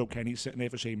there, John Joe Kenny's sitting there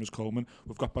for Seamus Coleman,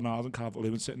 we've got Bernard and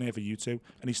Calvert-Lewin sitting there for you two,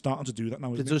 and he's starting to do that now,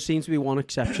 There isn't does seem to be one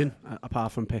exception,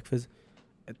 apart from Pickford,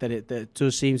 that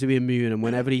does seem to be immune, and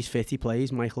whenever he's fit, he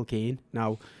plays. Michael Keane.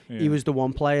 Now, he was the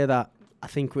one player that, I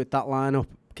think with that lineup,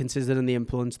 considering the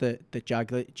influence that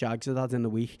Jags had in the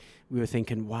week, we were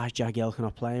thinking, why is Jagielka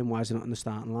not playing? Why is he not in the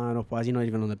starting lineup? Why is he not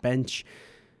even on the bench?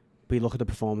 But you look at the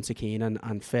performance of Keane,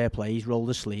 and fair play, he's rolled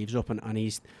his sleeves up, and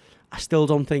he's... I still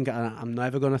don't think, I'm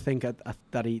never going to think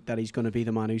that he's going to be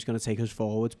the man who's going to take us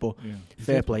forwards, but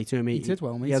fair play to him. He did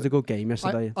well, mate. He had a good game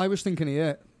yesterday. I was thinking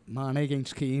here, Mane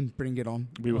against Keane, bring it on.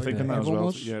 We were thinking that as Everyone well.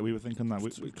 was. Yeah, we were thinking that.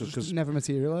 Because never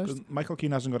materialised. Michael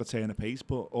Keane hasn't got a turn of pace,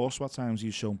 but also at times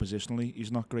he's shown positionally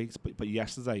he's not great. But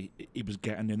yesterday he was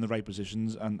getting in the right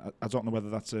positions, and I don't know whether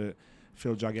that's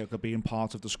Phil Jagielka being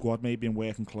part of the squad maybe and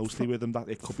working closely with him. That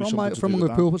it could be something to from do a with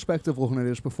Liverpool perspective, looking at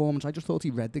his performance, I just thought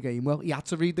he read the game well. He had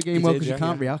to read the game He well did, because he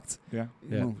can't react. Yeah.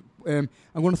 You know.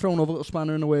 I'm going to throw another little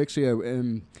spanner in the works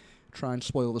here. Try and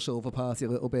spoil the silver party a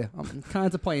little bit. I'm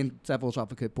kind of playing devil's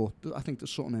advocate, but I think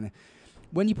there's something in it.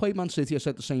 When you played Man City, I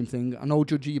said the same thing. I know,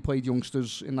 Judgy, you played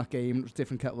youngsters in that game. It was a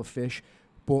different kettle of fish.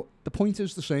 But the point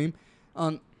is the same.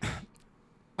 And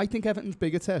I think Everton's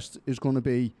bigger test is going to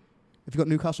be, if you've got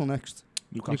Newcastle next,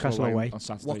 Newcastle away on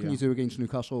Saturday. what can you do against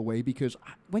Newcastle away? Because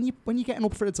when you're getting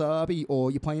up for a derby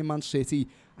or you're playing Man City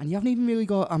and you haven't even really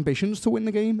got ambitions to win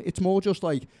the game, it's more just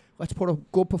like, let's put a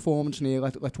good performance in here,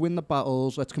 let's win the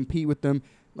battles, let's compete with them,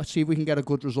 let's see if we can get a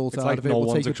good result It's out like of it. no We'll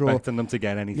one's take a draw. expecting them to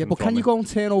get anything. Yeah, but from can you it. go and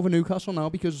turn over Newcastle now?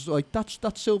 Because like that's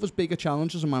Silva's bigger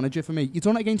challenge as a manager for me. You've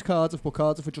done it against Cardiff, but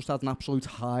Cardiff have just had an absolute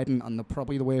hiding and they're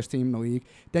probably the worst team in the league.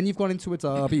 Then you've gone into a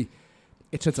derby.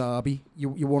 It's a derby.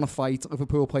 You want to fight.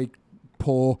 Liverpool play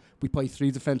poor. We play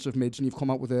 3 defensive mids and you've come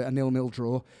out with a 0-0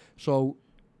 draw. So,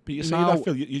 but you say now, that,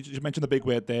 Phil, you mentioned the big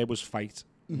word there was fight.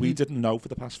 We didn't know for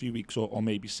the past few weeks or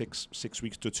maybe six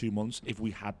weeks to 2 months if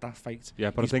we had that fight.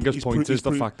 Yeah, but I think his point is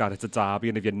the fact that it's a derby,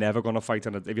 and if you're never going to fight,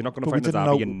 if you're not going to fight in a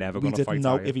derby, you're never going to fight. We didn't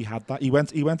know if he had that. He went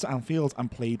to Anfield and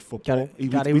played football.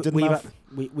 We've I had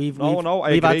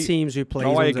agree. teams who play I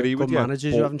under agree good with you,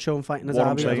 managers who haven't shown fight in a what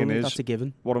I'm derby. I don't saying think is- that's a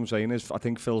given. What I'm saying is, I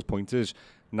think Phil's point is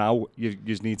now you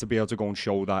need to be able to go and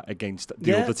show that against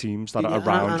the other teams that are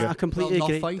around you. I completely not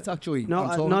agree. fight actually. No, I'm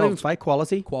talking not about even fight,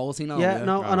 quality. quality now. Yeah,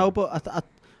 no, I know, but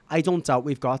I don't doubt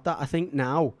we've got that. I think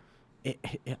now,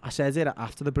 I said it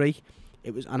after the break,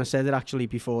 it was, and I said it actually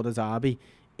before the derby,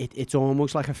 it's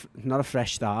almost like not a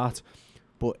fresh start,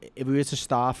 but if we were to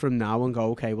start from now and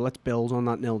go, okay, well, let's build on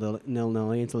that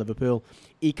 0-0 into Liverpool,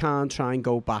 he can't try and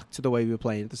go back to the way we were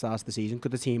playing at the start of the season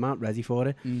because the team aren't ready for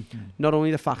it. Not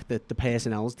only the fact that the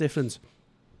personnel is different,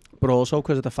 but also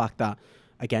because of the fact that,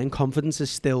 again, confidence is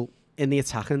still in the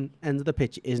attacking end of the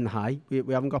pitch isn't high.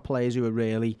 We haven't got players who are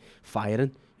really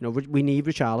firing. You know, we need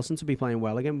Richarlison to be playing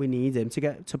well again. We need him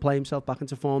to play himself back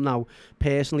into form. Now,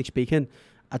 personally speaking,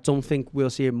 I don't think we'll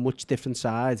see a much different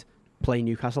side play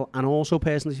Newcastle. And also,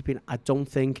 personally speaking, I don't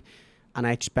think, and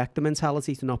I expect the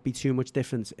mentality to not be too much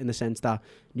different in the sense that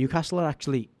Newcastle are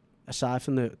actually aside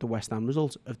from the West Ham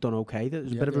result, have done okay.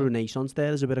 There's a bit of a renaissance there.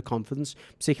 There's a bit of confidence,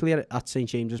 particularly at St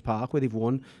James's Park, where they've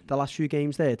won the last few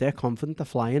games there. They're confident, they're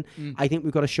flying. I think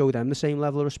we've got to show them the same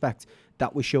level of respect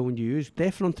that we're showing you.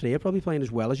 Their front three are probably playing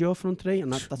as well as your front three,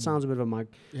 and that sounds a bit of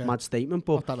a mad statement.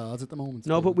 But not that hard at the moment.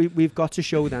 No, but we've got to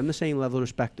show them the same level of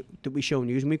respect that we're showing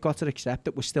you, and we've got to accept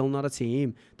that we're still not a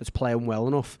team that's playing well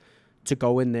enough to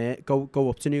go in there, go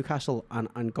up to Newcastle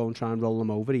and go and try and roll them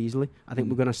over easily. I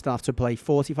think we're going to start to play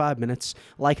 45 minutes,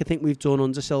 like I think we've done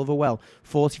under Silverwell,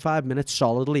 45 minutes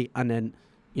solidly, and then,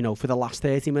 you know, for the last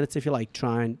 30 minutes, if you like,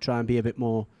 try and be a bit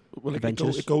more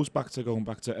adventurous. It goes back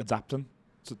to adapting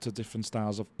to different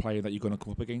styles of play that you're going to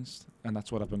come up against, and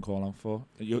that's what I've been calling for.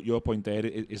 Your point there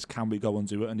is, can we go and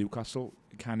do it at Newcastle?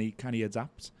 Can he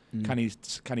adapt? Can he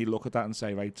look at that and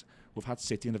say, right, we've had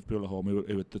City and Liverpool at home,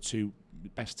 who are the two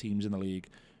best teams in the league.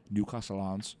 Newcastle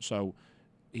aren't. So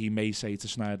he may say to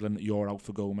Schneiderlin, you're out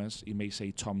for Gomez. He may say,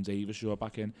 Tom Davis, you're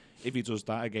back in. If he does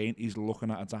that again, he's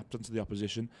looking at adapting to the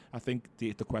opposition. I think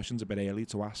the question's a bit early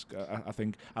to ask. I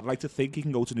think I'd like to think he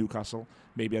can go to Newcastle.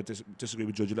 Maybe I disagree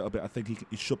with Judge a little bit. I think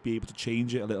he should be able to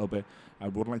change it a little bit. I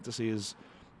wouldn't like to see us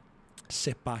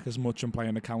sit back as much and play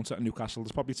on the counter at Newcastle.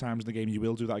 There's probably times in the game you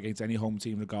will do that against any home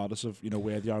team, regardless of, you know,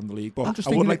 where they are in the league. But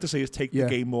I would like to see us take the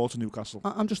game more to Newcastle.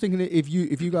 I'm just thinking, if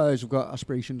you guys have got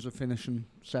aspirations of finishing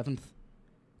 7th,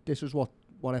 this is what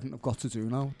Everton have got to do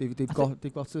now. They've got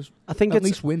to at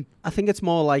least win. I think it's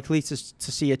more likely to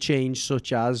see a change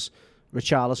such as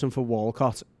Richarlison for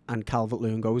Walcott and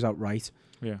Calvert-Lewin goes out right.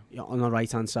 Yeah, on the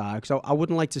right hand side. So I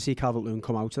wouldn't like to see Calvert-Lewin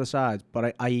come out to the side,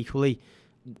 but I equally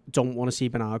don't want to see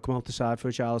Bernard come out the side for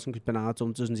Richarlison, because Bernard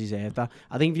doesn't deserve that.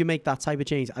 I think if you make that type of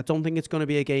change, I don't think it's going to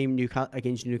be a game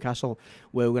against Newcastle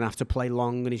where we're going to have to play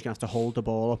long and he's going to have to hold the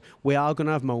ball up. We are going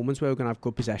to have moments where we're going to have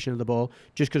good possession of the ball.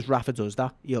 Just because Rafa does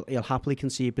that, he'll happily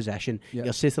concede possession.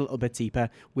 He'll sit a little bit deeper.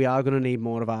 We are going to need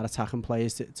more of our attacking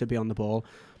players to be on the ball.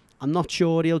 I'm not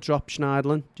sure he'll drop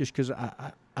Schneiderlin, just because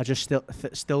I just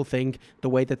still think the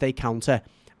way that they counter,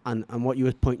 and what you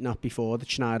were pointing out before, that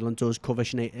Schneiderlin does cover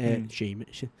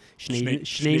Seamus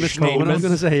Coleman, I was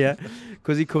going to say, yeah,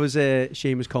 because he covers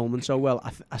Seamus Coleman so well.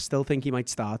 I still think he might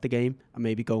start the game, and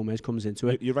maybe Gomez comes into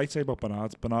it. You're right about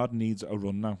Bernard. Bernard needs a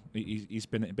run now. He's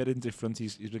been a bit indifferent.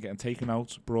 He's been getting taken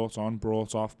out, brought on,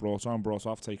 brought off, brought on, brought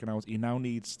off, taken out. He now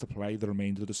needs to play the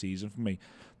remainder of the season for me.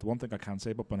 The one thing I can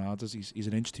say about Bernard is he's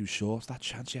an inch too short. That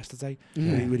chance yesterday,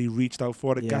 where he reached out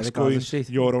for it, Gascoigne,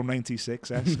 Euro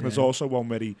 96-esque. And there's also one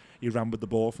where he ran with the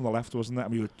ball from the left, wasn't it?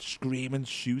 And we were screaming,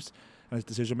 shoot, and his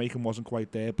decision-making wasn't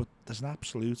quite there. But there's an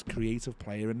absolute creative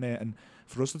player in there, and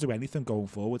for us to do anything going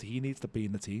forward, he needs to be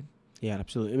in the team. Yeah,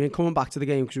 absolutely. I mean, coming back to the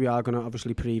game, because we are going to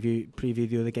obviously preview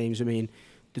the other games, I mean,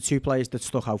 the two players that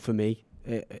stuck out for me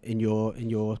in your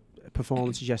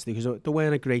performances yesterday, because there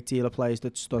weren't a great deal of players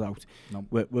that stood out,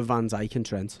 with Van Dijk and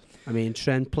Trent. I mean,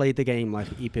 Trent played the game like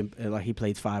he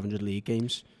played 500 league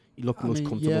games. He looked most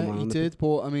comfortable. Yeah, he did,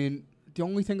 but I mean, the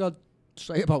only thing I'd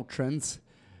say about Trent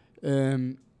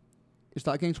is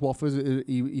that against Watford,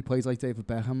 he plays like David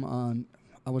Beckham, and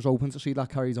I was hoping to see that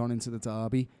carried on into the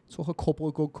derby. Took a couple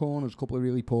of good corners, a couple of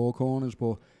really poor corners,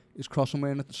 but his crossing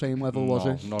weren't at the same level, was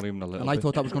it? Not even a little. And I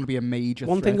thought that was going to be a major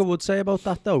One threat. thing I would say about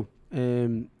that, though,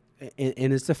 in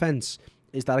his defence,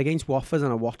 is that against Watford,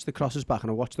 and I watched the crosses back and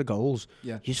I watched the goals,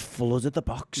 he's flooded the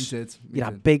box. He did. You'd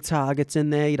have big targets in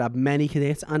there, you'd have many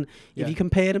hits, and if you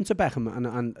compare him to Beckham,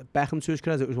 and Beckham, to his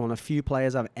credit, was one of the few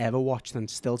players I've ever watched, and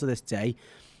still to this day,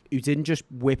 who didn't just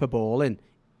whip a ball in.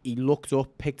 He looked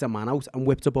up, picked a man out and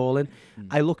whipped a ball in.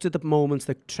 I looked at the moments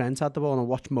that Trent had the ball, and I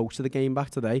watched most of the game back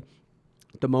today.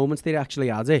 The moments they actually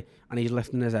had it, and he's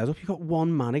lifting his head up, you've got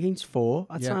one man against four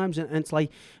at times, and it's like,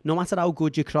 no matter how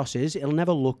good your cross is, it'll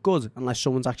never look good unless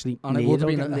someone's actually and it would have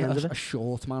been a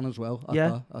short man as well. At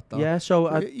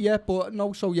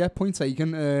that. Point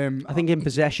taken. I think in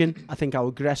possession, I think how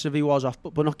aggressive he was off,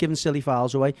 but not giving silly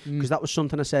fouls away, because that was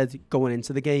something I said going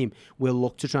into the game. We'll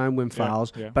look to try and win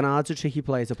fouls. Bernard's a tricky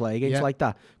player to play against like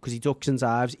that, because he ducks and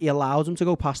dives. He allows him to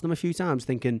go past him a few times,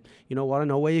 thinking, you know what, I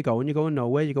know where you're going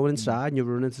nowhere, you're going inside, and you're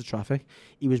running into traffic.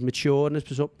 He was mature in his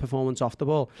performance off the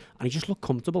ball, and he just looked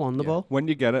comfortable on the ball. When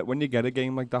you get a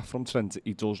game like that from Trent,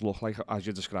 he does look like, as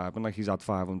you're describing, like he's had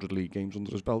 500 league games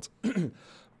under his belt.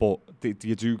 But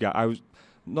you do get, I was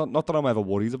not that I'm ever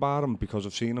worried about him, because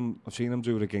I've seen him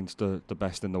do it against the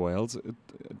best in the world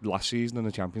last season in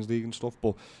the Champions League and stuff.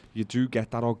 But you do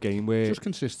get that odd game where just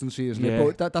consistency, isn't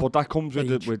it? But that comes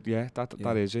with it.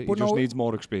 That is it. But he just needs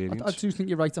more experience. I do think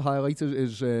you're right to highlight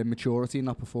his maturity in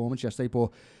that performance yesterday. But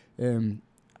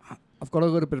I've got a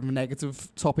little bit of a negative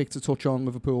topic to touch on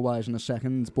Liverpool-wise in a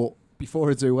second. But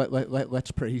before I do,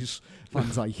 let's praise Van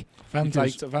Dijk. Van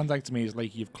Dijk to me is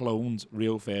like you've cloned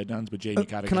Rio Ferdinand with Jamie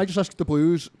Carragher. Can I just ask the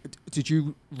Blues, did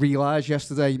you realise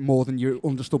yesterday more than you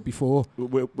understood before?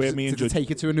 Where me and Did it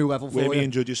take it to a new level for where you? me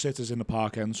and Judge sit is in the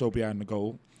park end, so behind the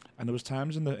goal. And there was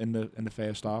times in the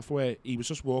first half where he was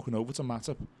just walking over to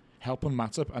Matip, helping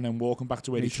Matip, and then walking back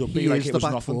to where he should be, like it was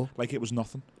nothing. Like it was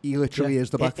nothing. He literally is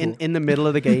the back four. In the middle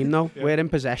of the game, though, we're in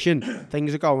possession.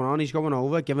 Things are going on. He's going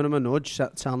over, giving him a nudge,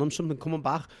 telling him something, coming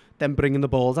back, then bringing the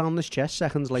ball down his chest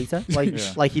seconds later,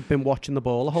 like he'd been watching the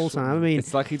ball the whole time. I mean,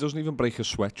 it's like he doesn't even break a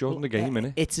sweat during the game,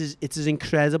 innit? It's his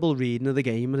incredible reading of the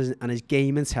game and his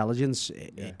game intelligence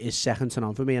is second to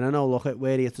none for me. And I know, look,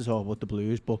 we're here to talk about the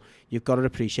Blues, but you've got to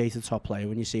appreciate a top player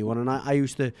when you see one. And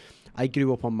I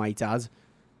grew up on my dad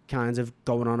kind of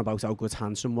going on about how good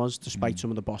Hansen was, despite some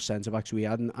of the boss centre-backs we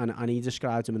had, and he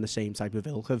described him in the same type of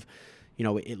ilk of,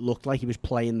 it looked like he was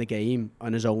playing the game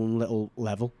on his own little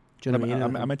level. Do you know what I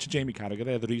mean? I mentioned Jamie Carragher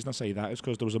there. The reason I say that is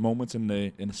because there was a moment in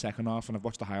the second half, and I've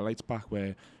watched the highlights back,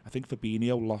 where I think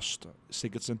Fabinho lost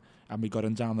Sigurdsson, and we got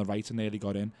him down the right and nearly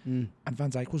got in. And Van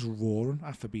Dijk was roaring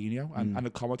at Fabinho, and the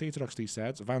commentator actually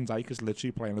said Van Dijk is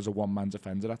literally playing as a one-man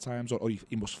defender at times, or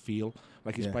he must feel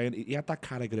like he's playing. He had that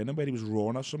Carragher in him where he was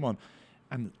roaring at someone.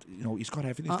 And he's got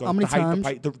everything. He's got the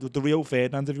height, the Rio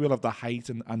Ferdinand, if you will, of the height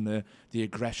and the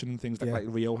aggression and things that like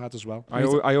Rio had as well.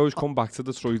 I always come back to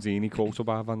the Troy Deeney quote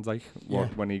about Van Dijk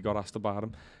when he got asked about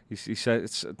him. He said,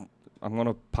 I'm going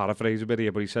to paraphrase a bit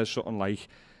here, but he says something like,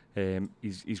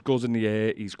 he's good in the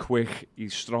air, he's quick,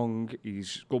 he's strong,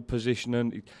 he's good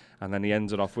positioning, and then he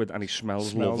ends it off with, and he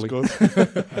smells lovely. Good.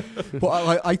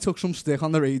 But I took some stick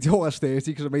on the radio last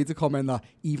Thursday because I made the comment that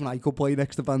even I could play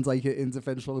next to Van Dijk in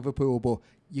defence for Liverpool, but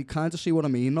you kind of see what I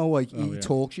mean, though. Like, he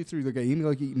talks you through the game,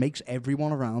 like, he makes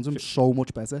everyone around him so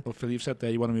much better. Well, Phil, you've said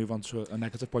there you want to move on to a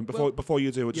negative point. Before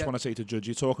you do, I just want to say to Judge,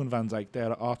 you're talking Van Dijk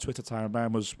there, our Twitter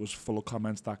timeline was full of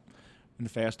comments that, in the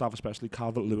first half especially,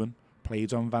 Calvert-Lewin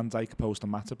played on Van Dijk opposed to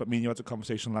Matip. But me and you had a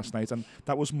conversation last night, and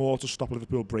that was more to stop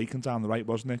Liverpool breaking down the right,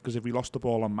 wasn't it? Because if we lost the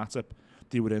ball on Matip,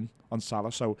 they were in on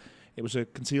Salah. So it was a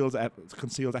concealed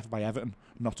effort by Everton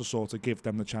not to sort of give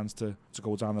them the chance to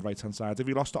go down the right-hand side. If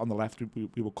we lost it on the left,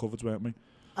 we were covered, weren't we?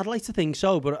 I'd like to think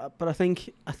so, but I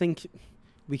think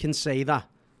we can say that.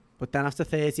 But then after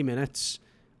 30 minutes,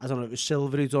 I don't know if it was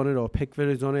Silva who done it or Pickford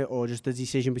who done it or just the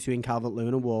decision between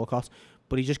Calvert-Lewin and Walcott,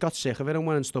 but he just got sick of it and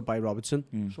went and stood by Robertson.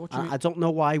 So I don't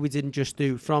know why we didn't just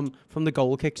do, from the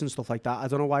goal kicks and stuff like that, I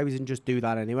don't know why we didn't just do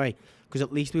that anyway, because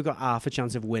at least we got half a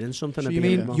chance of winning something. So you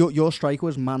mean your striker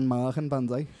was man-marking Van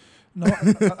Dijk? No,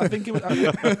 I think it was,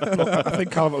 I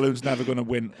think Calvert-Lewin's never going to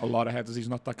win a lot of headers. He's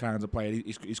not that kind of player.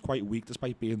 He's quite weak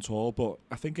despite being tall. But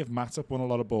I think if Matip won a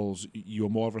lot of balls, you were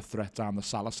more of a threat down the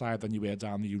Salah side than you were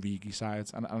down the Origi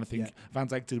side. And I think Van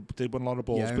Dijk did win a lot of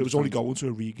balls, but it was only going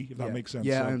to Origi, if that makes sense.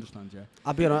 Yeah, so. I understand. Yeah,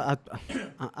 I'll be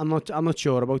honest. I'm not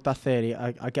sure about that theory.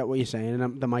 I get what you're saying,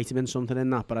 and there might have been something in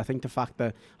that. But I think the fact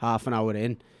that half an hour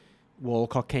in,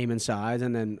 Walcott came inside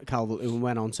and then Calvert-Lewin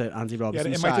went on to Andy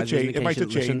Robertson's side. It might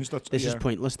have changed. This is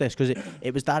pointless. Because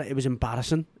it was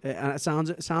embarrassing, and it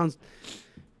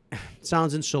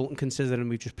sounds insulting considering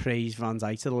we've just praised Van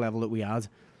Dijk to the level that we had.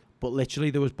 But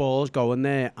literally there was balls going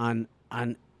there, and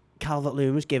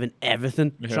Calvert-Lewin was giving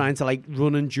everything, trying to like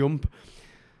run and jump.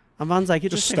 And Van Dijk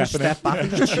just took a step back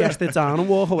and just chest it down and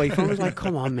walk away from it. I was like,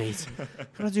 come on, mate.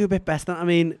 Gotta do a bit better. I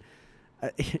mean,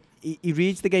 he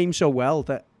reads the game so well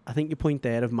that I think your point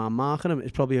there of man marking him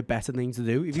is probably a better thing to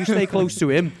do. If you stay close to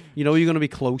him, you know you're going to be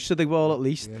close to the ball at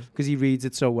least because he reads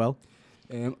it so well.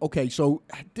 Okay, so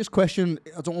this question,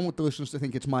 I don't want the listeners to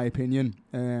think it's my opinion,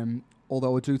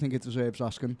 although I do think it deserves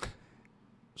asking.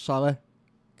 Salah,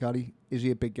 Gary, is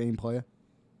he a big game player?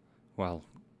 Well,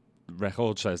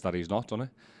 record says that he's not, doesn't it?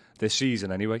 This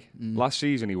season, anyway. Last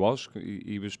season, he was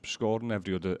scoring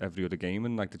every other game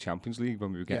in like the Champions League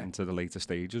when we were getting to the later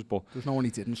stages. But there's no one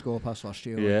he didn't score past last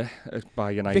year. Yeah,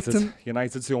 by United. Victim.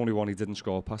 United's the only one he didn't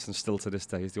score past, and still to this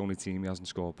day is the only team he hasn't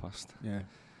scored past. Yeah.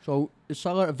 So is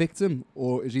Salah a victim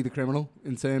or is he the criminal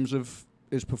in terms of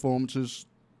his performances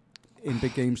in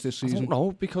big games this season? I don't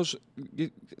know, because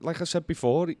like I said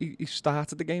before, he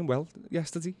started the game well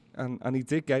yesterday, and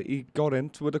he got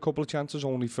into with a couple of chances,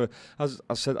 only for, as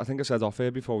I said, I think I said off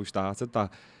air before we started,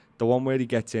 that the one where he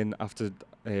gets in after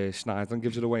Sneijderlin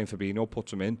gives it away and Fabinho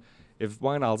puts him in. If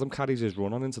Wijnaldum carries his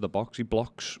run on into the box, he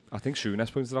blocks. I think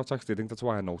Souness pointed out, actually. I think that's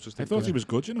why I noticed it. I thought he was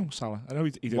good, Salah. I know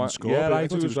he didn't score. Yeah, but I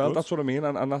do as well. Good. That's what I mean,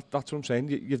 and that's what I'm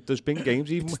saying. There's been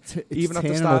games, even at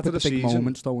the start of the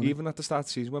season, even at the start of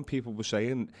the season, when people were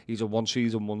saying he's a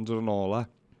one-season wonder and all that,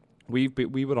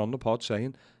 we were on the pod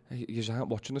saying You aren't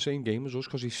watching the same game as us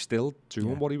because he's still doing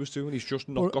Yeah. what he was doing. He's just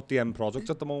not Well, got the end product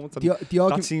at the moment. And The that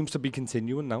argument, seems to be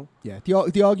continuing now. yeah,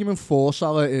 the argument for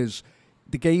Salah is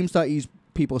the games that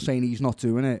people are saying he's not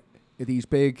doing it. Are these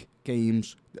big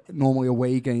games, normally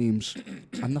away games,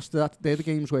 and they're the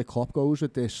games where Klopp goes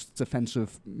with this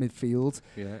defensive midfield.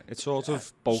 Yeah, it's sort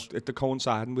of both. They're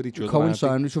coinciding with each other.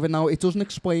 Coinciding with each other. Now, it doesn't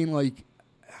explain like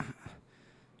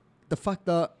the fact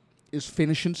that his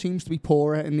finishing seems to be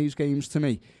poorer in these games to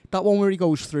me. That one where he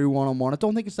goes through one-on-one, I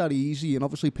don't think it's that easy, and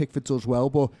obviously Pickford does well,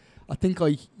 but I think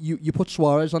like you put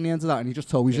Suarez on the end of that and he just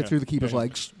toes it through the keeper's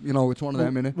legs. You know, it's one of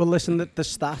them, innit? Well, listen, the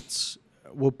stats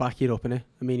will back it up, innit?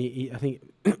 I mean, I think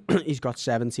he's got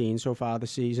 17 so far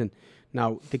this season.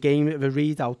 Now, if I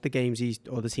read out the games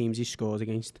the teams he scores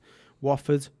against: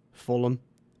 Watford, Fulham,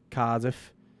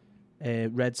 Cardiff,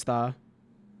 Red Star,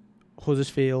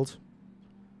 Huddersfield,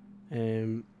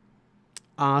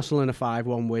 Arsenal in a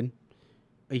 5-1 win.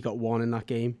 He got 1 in that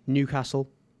game. Newcastle,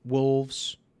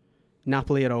 Wolves,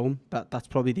 Napoli at home. That's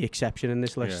probably the exception in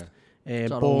this list.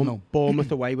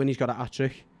 Bournemouth away when he's got a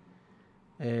hat-trick.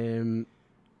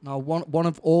 Now, one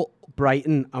of all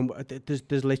Brighton, and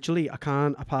there's literally, I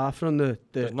can't, apart from the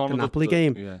Napoli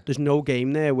game, there's no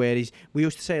game there where we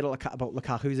used to say about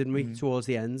Lukaku, didn't we, towards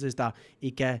the ends, is that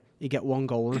he'd get 1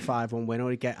 goal in a 5-1 win,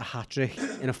 or he'd get a hat-trick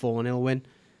in a 4-0 win.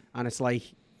 And it's like,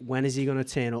 when is he going to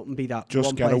turn up and be that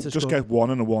just get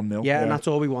 1 and a 1-0? Yeah, and that's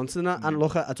all we wanted. And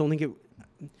look, I don't think it...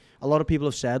 A lot of people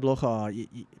have said, look,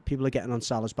 people are getting on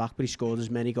Salah's back, but he scored as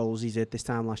many goals as he did this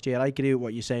time last year. I agree with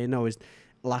what you're saying, though, is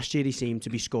last year he seemed to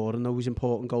be scoring those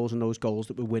important goals and those goals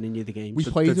that were winning you the games. We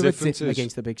played the difference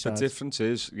against the big sides. The difference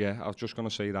is, I was just going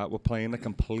to say that, we're playing a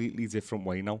completely different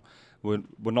way now. We're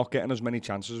not getting as many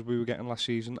chances as we were getting last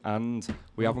season, and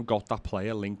we haven't got that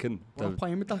player linking. We're not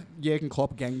playing with that Jurgen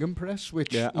Klopp Gegenpress,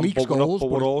 which leaks goals.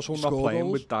 But we're also not playing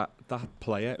goals. with that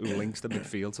player who links the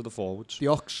midfield to the forwards. The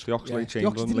Oxlade-Chamberlain The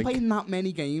Ox didn't play in that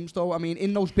many games, though. I mean,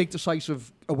 in those big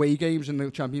decisive away games in the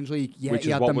Champions League, he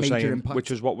had the major impact. Which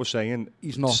is what we're saying.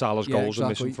 He's not. Salah's goals are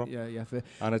missing from. Yeah, fair.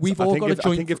 And I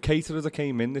think if Caterer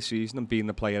came in this season and being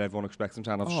the player everyone expects him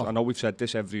to, and I know we've said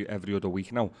this every other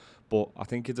week now, but I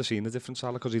think you'd have seen a different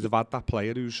Salah because he'd have had that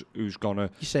player who's gonna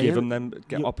give him them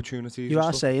opportunities. You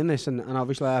are saying this, and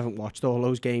obviously I haven't watched all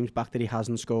those games back that he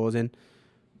hasn't scored in,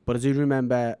 but I do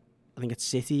remember, I think at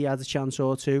City he had a chance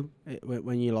or two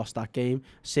when you lost that game.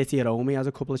 City at home he has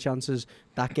a couple of chances.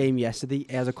 That game yesterday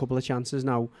he has a couple of chances.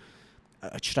 Now,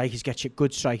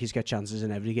 good strikers get chances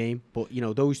in every game, but you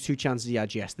know those 2 chances he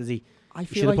had yesterday, I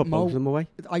feel like both of them away.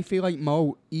 I feel like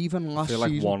Mo, even last season... I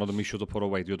feel like one of them he should have put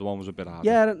away. The other one was a bit harder.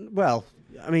 Yeah, well,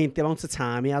 I mean, the amount of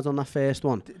time he had on that first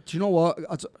one. Do you know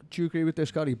what? Do you agree with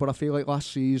this, Gary? But I feel like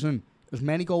last season, as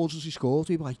many goals as he scored,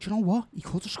 we'd be like, do you know what? He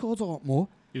could have scored a lot more.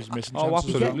 He was missing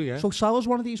chances. Absolutely, yeah. So Salah's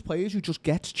one of these players who just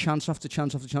gets chance after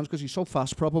chance after chance because he's so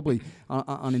fast, probably,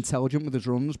 and intelligent with his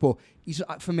runs. But he's,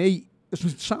 for me...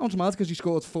 It sounds mad because he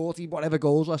scored 40 whatever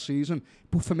goals last season,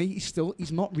 but for me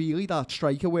he's not really that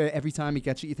striker where every time he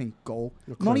gets it you think goal.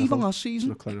 Not even last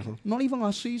season. Not even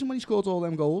last season when he scored all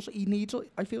them goals.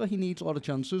 I feel like he needs a lot of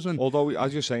chances. And although,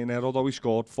 as you're saying there, although he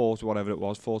scored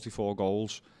 44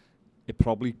 goals, it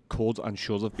probably could and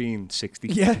should have been 60.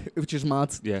 Yeah, which is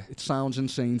mad. Yeah, it sounds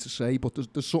insane to say, but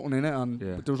there's something in it, and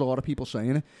but there was a lot of people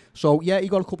saying it. So yeah, he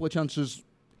got a couple of chances.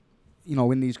 You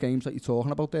know, in these games that you're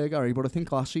talking about there, Gary, but I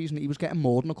think last season he was getting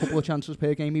more than a couple of chances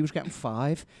per game. He was getting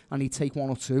 5, and he'd take 1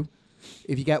 or 2.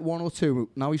 If you get 1 or 2,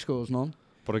 now he scores none.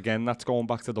 But again, that's going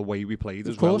back to the way we played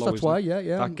as well. Of course, that's why, yeah.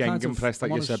 That Gegenpress that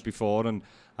you said before,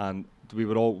 and we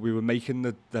were making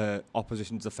the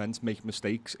opposition's defence make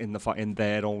mistakes in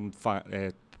their own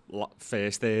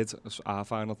first third, our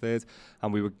final third,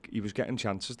 and he was getting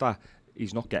chances that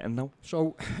he's not getting now.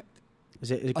 So. Is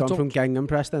it gone from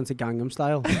Gegenpress then to Gangnam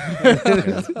Style?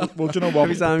 Well, do you know what?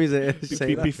 Every time he's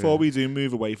before we do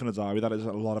move away from the derby, that is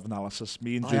a lot of analysis.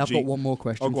 Me and Gigi... I have got one more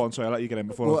question. Oh, go on, sorry, I'll let you get in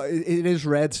before. Well, it is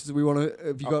red. Do we want to...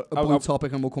 Have you got a blue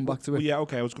topic and we'll come back to it? Well, yeah,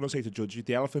 okay, I was going to say to Judgy,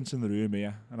 the elephant's in the room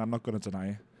here, and I'm not going to deny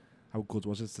it. How good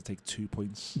was it to take 2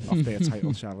 points off their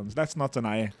title challenge? Let's not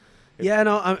deny it. Yeah,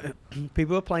 no,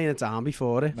 people were playing it down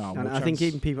before it. No, and I think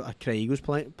even people like Craig was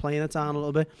playing it down a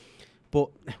little bit. But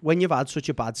when you've had such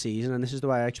a bad season, and this is the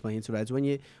way I explain to Reds, when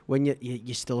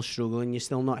you're still struggling, you're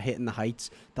still not hitting the heights,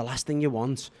 the last thing you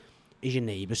want is your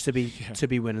neighbours to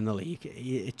be winning the league.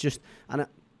 It just, and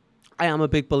I am a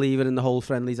big believer in the whole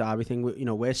friendly derby thing.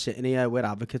 We're sitting here, we're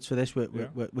advocates for this. We're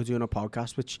doing a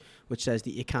podcast which says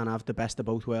that you can have the best of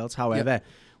both worlds. However,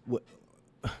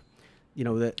 you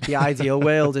know, the ideal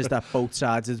world is that both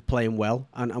sides are playing well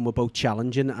and we're both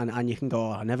challenging and you can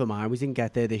go, oh, never mind, we didn't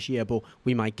get there this year, but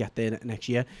we might get there next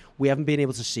year. We haven't been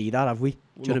able to see that, have we? Do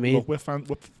you know what I mean? Look,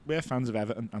 we're fans of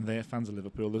Everton and they're fans of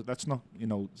Liverpool. Let's not,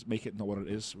 make it not what it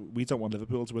is. We don't want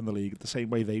Liverpool to win the league the same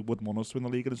way they would want us to win the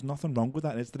league, and there's nothing wrong with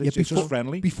that. It's just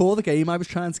friendly. Before the game, I was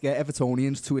trying to get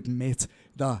Evertonians to admit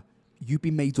that you'd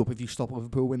be made up if you stop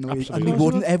Liverpool win the league. Absolutely. And they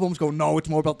wouldn't. Everyone was going, no, it's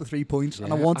more about the 3 points. Yeah.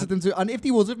 And I wanted them to. And if they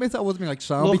would admit it, I would have been like,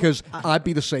 Sam, because I'd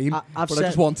be the same. But I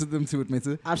just wanted them to admit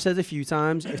it. I've said a few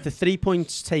times, if the 3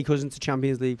 points take us into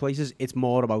Champions League places, it's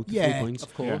more about the 3 points.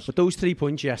 Of course. But those 3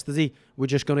 points yesterday were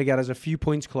just going to get us a few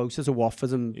points closer to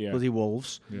Watford and bloody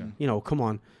Wolves. Yeah. Come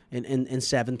on. In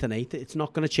 7th and 8th, it's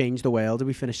not going to change the world if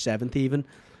we finish 7th even.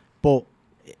 But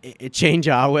it changed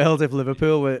our world if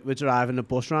Liverpool were driving the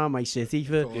bus around my city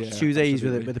for 2 days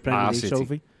with the Premier League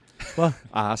trophy. What?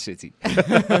 Our City.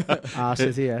 Our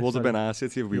City, yeah. Would have been our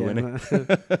City if we win it.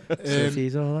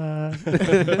 City's all right.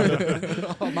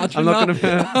 Imagine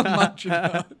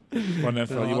that. Well, then,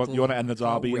 Phil, you want to end the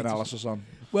derby analysis on?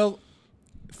 Well,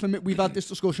 for me, we've had this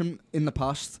discussion in the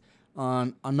past,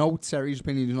 and I know Terry's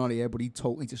opinion is not here, but he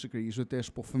totally disagrees with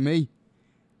this. But for me,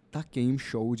 that game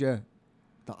showed you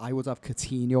that I would have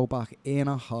Coutinho back in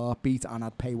a heartbeat and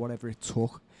I'd pay whatever it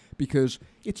took. Because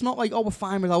it's not like, oh, we're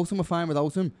fine without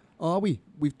him, are we?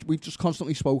 We've just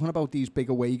constantly spoken about these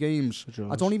big away games.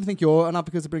 I don't even think you're an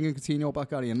advocate of bringing Coutinho back,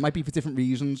 Gary, and it might be for different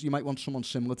reasons. You might want someone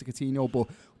similar to Coutinho, but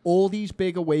all these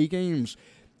big away games,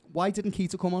 why didn't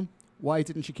Keita come on? Why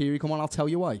didn't Shaqiri come on? I'll tell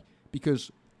you why.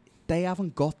 Because they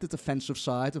haven't got the defensive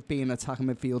side of being an attacking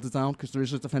midfielder down, because there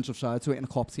is a defensive side to it in a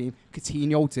Klopp team.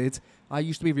 Coutinho did. I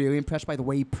used to be really impressed by the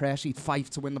way he pressed. He'd fight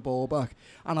to win the ball back.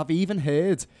 And I've even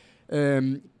heard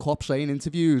Klopp say in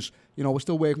interviews, we're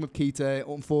still working with Keita.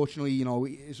 Unfortunately,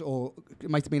 or it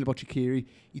might have been about Shaqiri.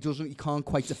 He can't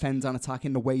quite defend and attack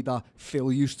in the way that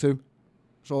Phil used to.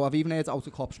 So I've even heard it out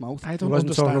of Klopp's mouth. I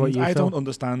don't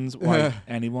understand why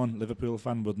anyone, Liverpool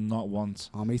fan, would not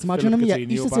want. Oh, mate, imagine him.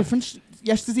 He's the difference.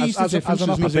 Yesterday's the difference. As an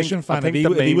opposition fan,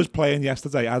 if he was playing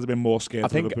yesterday, I'd have been more scared. I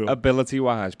think Liverpool.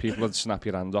 Ability-wise, people would snap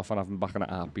your hand off and have him back in a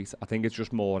heartbeat. I think it's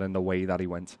just more in the way that he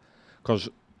went, because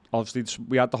obviously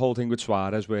we had the whole thing with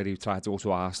Suarez where he tried to go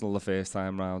to Arsenal the first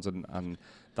time round, and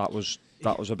that was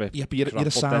a bit. Yeah, but you're a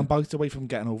soundbite away from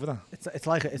getting over that. It's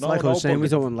like I was saying, we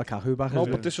don't want Lukaku back. No,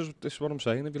 but this is what I'm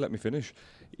saying. If you let me finish,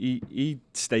 he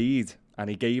stayed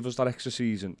and he gave us that extra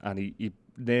season, and he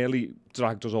nearly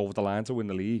dragged us over the line to win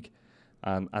the league,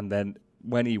 and then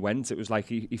when he went, it was like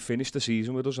he finished the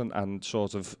season with us, and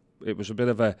sort of it was a bit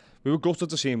of a. We were gutted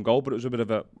to see him go, but it was a bit of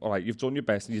a. All right, you've done your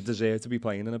best, and you deserve to be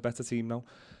playing in a better team now.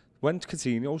 When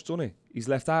Coutinho's done it, he's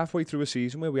left halfway through a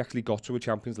season where we actually got to a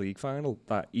Champions League final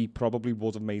that he probably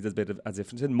would have made a bit of a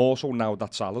difference in. More so now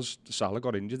that Salah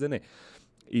got injured in it.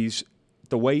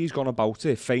 The way he's gone about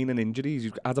it, feigning injuries.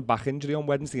 He's had a back injury on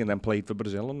Wednesday and then played for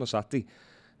Brazil on the Saturday.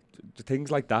 Things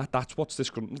like that. That's what's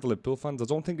disgruntled the Liverpool fans. I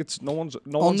don't think it's no one's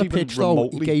on the even pitch remotely.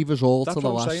 Though, he gave us all that's to the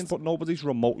what last. I'm saying, but nobody's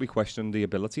remotely questioned the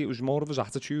ability. It was more of his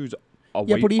attitude.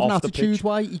 Yeah, but even off attitude,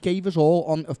 why he gave us all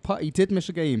on. He did miss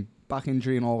a game, back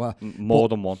injury and all that. More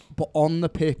than one. But on the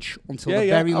pitch until the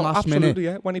very last minute.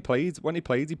 Yeah, when he played,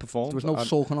 he performed. There was no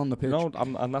sulking on the pitch. No,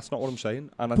 and that's not what I'm saying.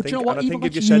 And I but think, you know what? and I think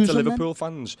if you said to Liverpool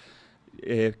fans,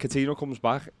 Coutinho comes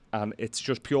back and it's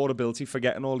just pure ability,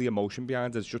 forgetting all the emotion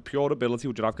behind it. It's just pure ability.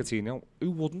 Would you have Coutinho?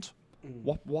 Who wouldn't?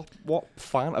 What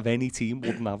fan of any team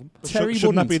wouldn't have him?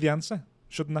 Shouldn't that be the answer?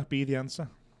 Shouldn't that be the answer?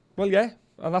 Well, yeah.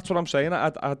 And that's what I'm saying.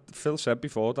 Phil said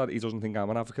before that he doesn't think I'm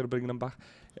an advocate of bringing him back.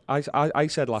 I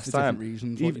said last time,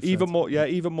 reasons, even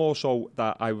more so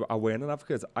that I weren't an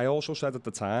advocate. I also said at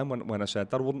the time when I said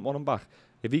that I wouldn't want him back.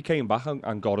 If he came back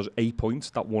and got us 8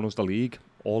 points that won us the league,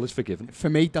 all is forgiven. For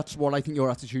me, that's what I think your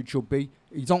attitude should be.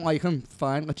 You don't like him,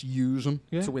 fine. Let's use him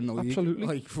to win the league. Absolutely,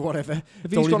 like whatever.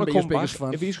 If he's going to come back,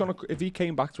 if he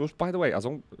came back to us, by the way,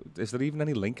 is there even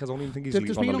any link? I don't even think he's leaving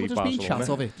on the league. There's been chat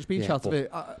of it. There's been chat of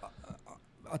it.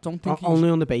 I don't think only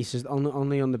on the basis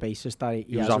that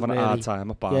he was having a hard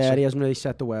time at Barca. Yeah, he hasn't really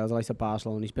set the world like at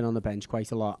Barcelona. He's been on the bench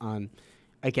quite a lot, and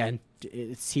again,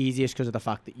 it's easiest because of the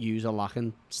fact that you are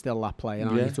lacking still that player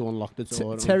and I need to unlock the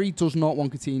door. Terry does not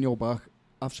want Coutinho back.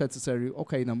 I've said to Terry,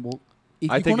 okay, then well.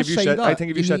 I think if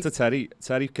you said to Terry,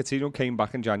 Coutinho came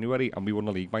back in January and we won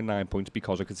the league by 9 points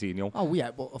because of Coutinho. Oh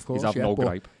yeah, well of course. He's having no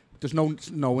gripe. There's no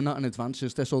knowing that in advance,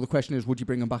 is there? So the question is, would you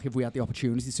bring him back if we had the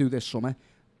opportunity to this summer?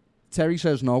 Terry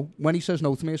says no. When he says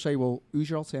no to me, I say, well, who's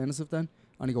your alternative then?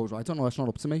 And he goes, I don't know, it's not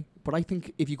up to me. But I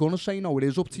think if you're going to say no, it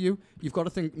is up to you. You've got to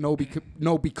think no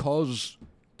because ...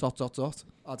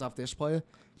 I'd have this player.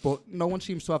 But no one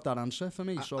seems to have that answer for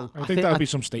me. So I think that would be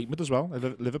some statement as well.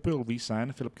 If Liverpool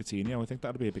re-sign Philip Coutinho, I think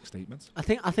that would be a big statement. I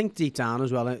think deep down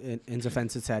as well, in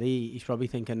defence of Terry, he's probably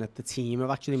thinking that the team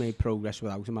have actually made progress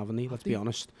without him, haven't they? Let's be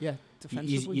honest. Yeah,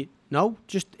 defensively. No,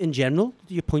 just in general,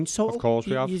 your points total. Of course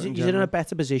we have. He's in a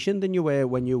better position than you were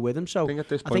when you were with him. So I think at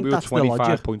this point we were that's the 25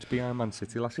 logic. points behind Man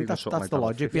City last season. That's something like the that,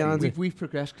 logic 15. behind it. We've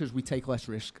progressed because we take less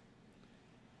risk.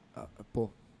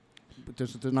 But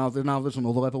there's another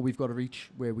level we've got to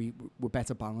reach where we're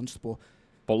better balanced.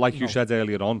 But like you said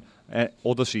earlier on,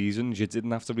 other seasons you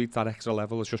didn't have to reach that extra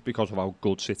level. It's just because of how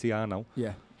good City are now.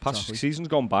 Yeah. Past seasons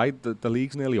gone by, the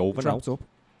league's nearly over now. Up.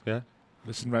 Yeah.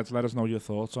 Listen, Reds, let us know your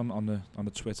thoughts on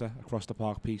the Twitter across the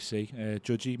park PC.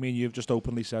 Judgy, me and you've just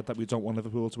openly said that we don't want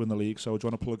Liverpool to win the league. So do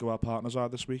you want to plug who our partners are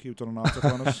this week? You've done an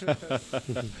article on us.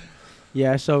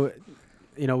 Yeah. So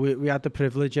we had the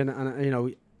privilege and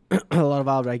a lot of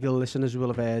our regular listeners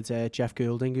will have heard Jeff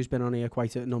Goulding, who's been on here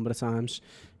quite a number of times,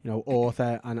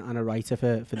 author and a writer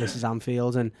for This Is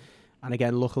Anfield, and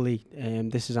again, luckily,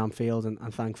 This Is Anfield,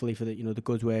 and thankfully for the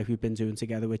good work we've been doing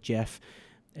together with Jeff,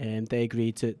 they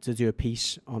agreed to do a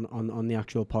piece on the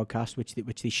actual podcast, which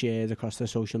they shared across their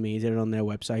social media and on their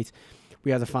website.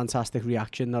 We had a fantastic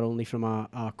reaction, not only from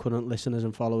our current listeners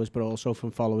and followers, but also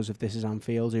from followers of This Is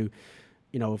Anfield, who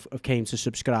have came to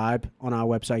subscribe on our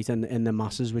website and in the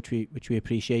masses, which we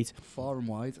appreciate. Far and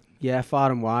wide. Yeah,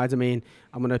 far and wide. I mean,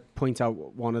 I'm going to point out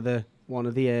one of the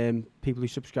people who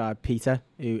subscribed, Peter,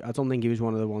 who I don't think he was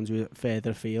one of the ones who were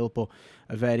further afield, but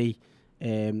a very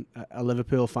a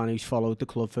Liverpool fan who's followed the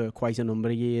club for quite a number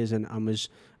of years and was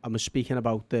speaking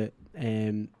about the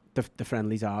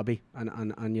friendly derby and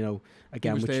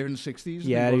again, he was there in the 60s.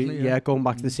 Yeah, going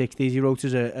back to the 60s, he wrote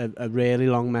us a really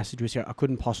long message which I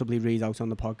couldn't possibly read out on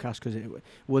the podcast because it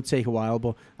would take a while,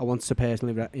 but I wanted to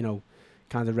personally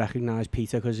kind of recognise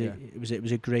Peter because it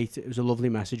was a lovely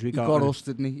message we got. He got us,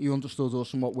 didn't he? He understood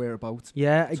us and what we're about.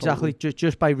 Yeah, exactly. Totally.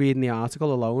 Just by reading the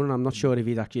article alone, and I'm not sure if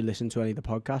he'd actually listened to any of the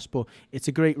podcasts, but it's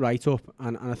a great write-up,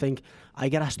 and I think I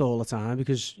get asked all the time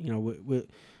because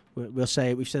we'll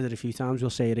say it, we've said it a few times, we'll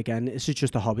say it again. This is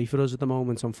just a hobby for us at the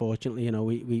moment, unfortunately.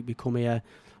 We come here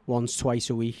once, twice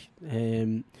a week.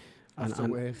 After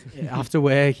work. After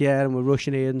work, yeah, and we're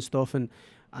rushing here and stuff. And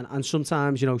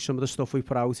sometimes, some of the stuff we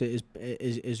put out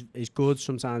is good,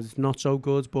 sometimes it's not so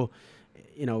good, but,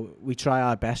 we try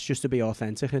our best just to be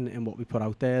authentic in what we put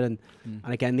out there. And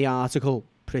again, the article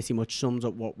pretty much sums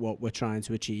up what we're trying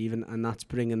to achieve, and that's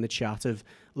bringing the chat of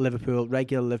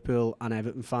regular Liverpool and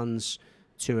Everton fans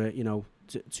to a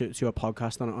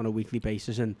podcast on a weekly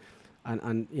basis, and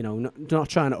not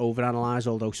trying to overanalyze,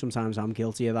 although sometimes I'm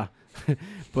guilty of that.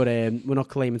 But we're not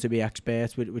claiming to be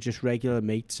experts. We're just regular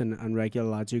mates and regular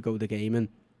lads who go to the game,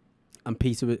 and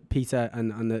Peter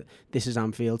and the This Is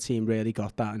Anfield team really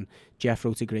got that, and Jeff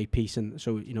wrote a great piece, and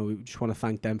so we just want to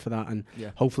thank them for that, and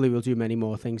hopefully we'll do many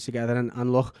more things together.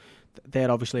 And look,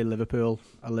 they're obviously a Liverpool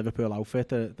outfit.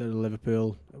 They're a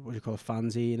Liverpool, what do you call it,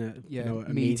 fanzine,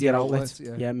 a media outlet.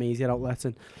 Media outlet,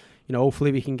 and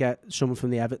hopefully we can get someone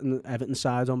from the Everton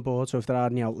side on board. So if there are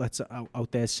any outlets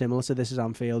out there similar to This Is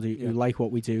Anfield who like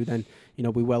what we do, then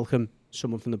we welcome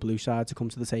someone from the blue side to come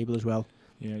to the table as well.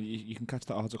 Yeah, you can catch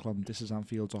the article on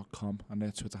thisisanfield.com, and their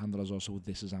Twitter handle is also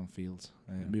This Is Anfield.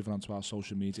 Moving on to our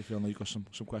social media, Phil, you've got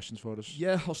some questions for us.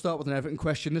 Yeah, I'll start with an Everton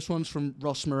question. This one's from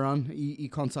Ross Moran. He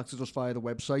contacted us via the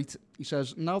website. He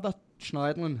says, now that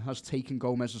Schneiderlin has taken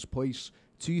Gomez's place,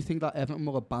 do you think that Everton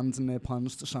will abandon their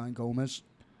plans to sign Gomez?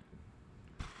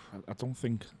 I don't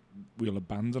think we'll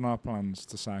abandon our plans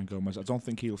to sign Gomez. I don't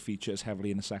think he'll feature as heavily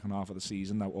in the second half of the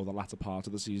season now, or the latter part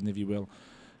of the season, if you will.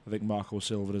 I think Marco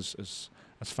Silva has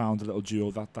found a little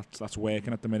duo that's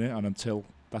working at the minute, and until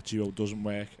that duo doesn't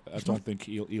work, I don't think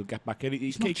he'll get back in.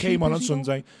 He came on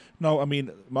Sunday. No, I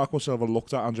mean, Marco Silva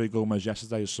looked at Andre Gomez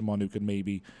yesterday as someone who could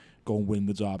maybe go and win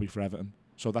the derby for Everton.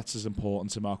 So that's as important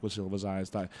to Marco Silva's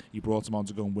eyes, that he brought him on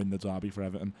to go and win the derby for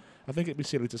Everton. I think it'd be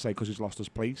silly to say because he's lost his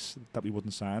place that we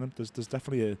wouldn't sign him. There's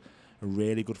definitely a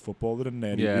really good footballer in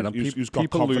there who's got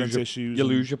confidence issues. You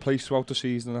lose your place throughout the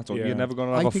season. That's all. You're never going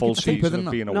to have a full season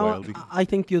of being a worldie. I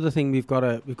think the other thing we've got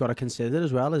to consider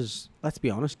as well is, let's be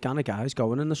honest, Gana Guy's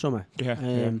going in the summer.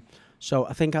 So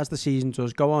I think as the season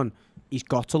does go on, he's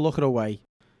got to look at a way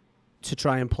to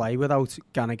try and play without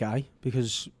Gana Guy,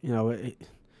 because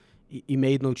he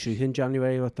made no truth in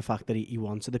January about the fact that he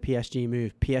wanted the PSG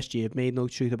move. PSG have made no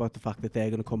truth about the fact that they're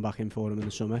going to come back in for him in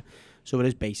the summer. So it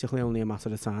is basically only a matter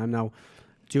of time. Now,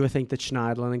 do I think that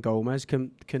Schneiderlin and Gomez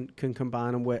can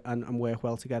combine and work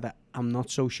well together? I'm not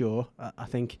so sure. I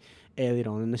think earlier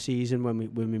on in the season when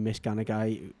we missed Gana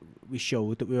Guy, we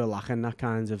showed that we were lacking that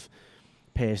kind of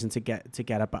person to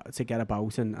get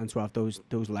about and to have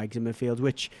those legs in midfield.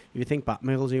 Which, if you think back,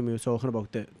 Miggles, we were talking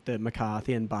about the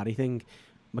McCarthy and Barry thing.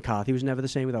 McCarthy was never the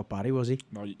same without Barry, was he?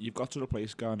 No, you've got to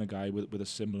replace Garner Guy with a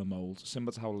similar mould,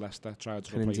 similar to how Leicester tried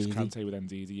to replace Ndidi. Kante with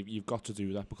Ndidi. You've got to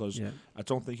do that because I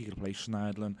don't think you can replace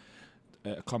Schneiderlin.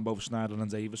 A combo of Schneiderlin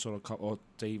and Davis or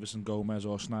Davis and Gomez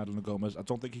or Schneiderlin and Gomez. I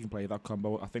don't think you can play that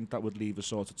combo. I think that would leave us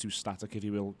sort of too static, if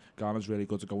you will. Garner's really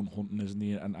good at going hunting, isn't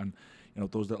he? And you know,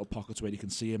 those little pockets where you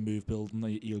can see him move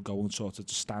building, he'll go and sort of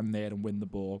just stand there and win the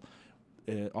ball.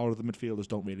 All of the midfielders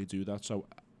don't really do that. So,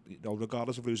 you know,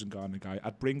 regardless of losing Garner Guy,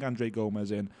 I'd bring Andre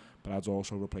Gomez in, but I'd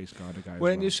also replace Garner Guy.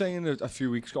 When you're saying a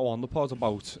few weeks ago on the pod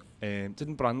about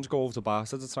didn't Brands go over to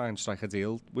Barca to try and strike a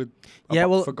deal with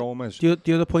for Gomez?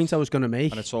 The other point I was going to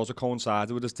make, and it sort of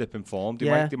coincided with his dip in form.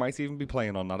 They might even be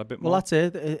playing on that a bit more. Well, that's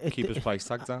it. Keep his price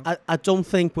tag down. I don't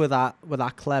think we're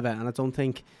that clever, and I don't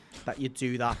think that you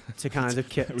do that to kind of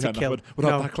kill. We're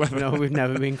not that clever. No, we've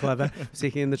never been clever,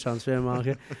 particularly in the transfer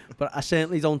market. But I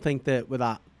certainly don't think that we're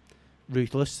that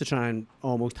ruthless to try and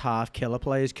almost half kill a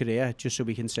player's career just so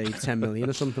we can save 10 million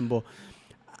or something. But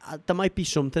there might be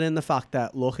something in the fact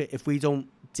that, look, if we don't,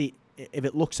 if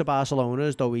it looks to Barcelona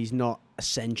as though he's not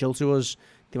essential to us,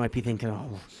 they might be thinking,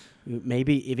 oh,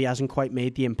 maybe if he hasn't quite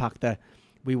made the impact that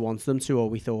we want them to, or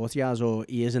we thought he has, or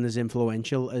he isn't as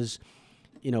influential as,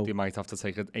 you know, they might have to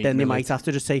take it. Then they might have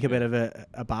to just take a bit of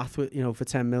a bath with, you know, for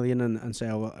 10 million and say,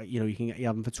 oh, well, you know, you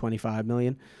have him for 25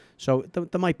 million. So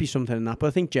there might be something in that, but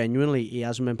I think genuinely he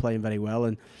hasn't been playing very well,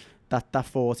 and that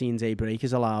 14-day break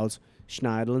has allowed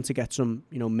Schneiderlin to get some,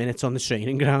 you know, minutes on the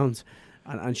training ground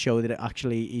and show that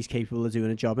actually he's capable of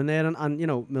doing a job in there. And you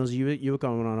know, Mills, you were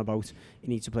going on about you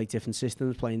need to play different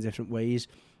systems, play in different ways.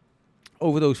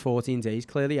 Over those 14 days,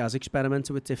 clearly he has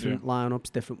experimented with different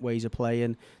lineups, different ways of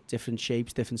playing, different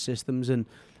shapes, different systems, and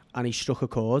he struck a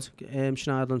chord,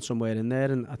 Schneiderlin, somewhere in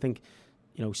there. And I think,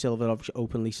 you know, Silva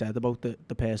openly said about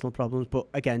the personal problems. But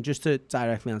again, just to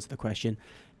directly answer the question,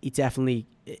 he definitely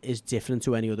is different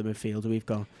to any other midfielder we've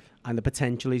got. And the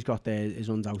potential he's got there is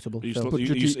undoubtable. Are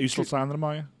you still signing him,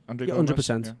 are you? Yeah,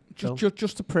 100%. Yeah.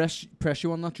 Just to press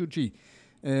you on that, Judgy.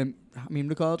 I mean,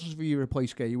 regardless of who you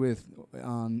replace Gay with,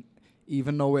 and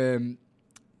even though,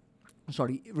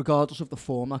 regardless of the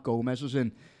form that Gomez is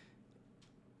in,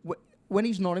 when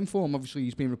he's not in form, obviously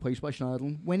he's been replaced by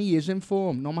Schneiderlin. When he is in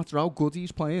form, no matter how good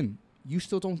he's playing, you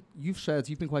still don't. You've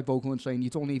been quite vocal in saying you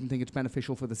don't even think it's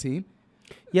beneficial for the team.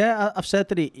 Yeah, I've said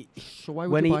that so why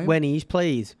would when he's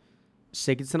played,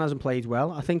 Sigurdsson hasn't played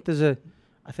well. I think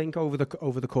over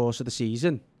the course of the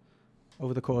season,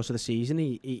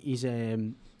 he's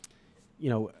you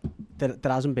know, there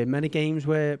hasn't been many games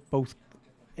where both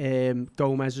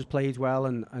Gomez has played well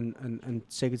and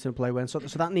Sigurdsson played well. So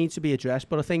that needs to be addressed.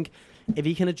 But I think if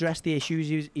he can address the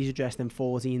issues he's addressed in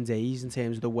 14 days in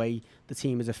terms of the way the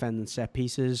team is defending set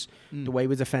pieces, the way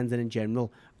we're defending in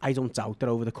general, I don't doubt that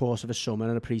over the course of a summer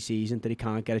and a pre-season that he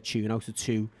can't get a tune out of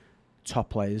two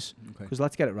top players. Because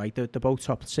let's get it right, they're both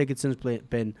top. Sigurdsson's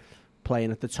been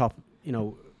playing at the top, you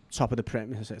know, top of the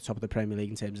Premier League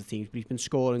in terms of teams, but he's been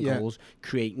scoring goals,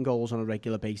 creating goals on a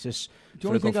regular basis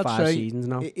for about 5 seasons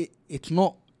now. It's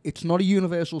not a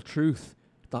universal truth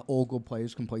that all good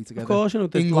players can play together. Of course, you know,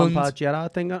 the Lampard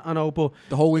Gerrard thing, I know, but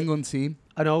the whole England team.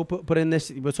 I know, but in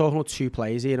this, we're talking about 2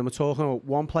 players here, and we're talking about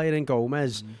one player in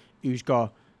Gomez who's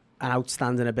got an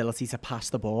outstanding ability to pass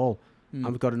the ball, and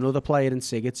we've got another player in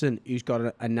Sigurdsson who's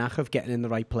got a knack of getting in the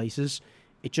right places.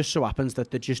 It just so happens that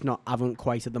they just haven't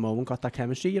quite at the moment got that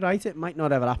chemistry. You're right, it might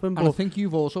not ever happen. But I think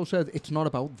you've also said it's not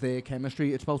about their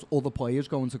chemistry, it's about other players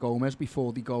going to Gomez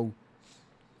before they go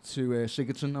to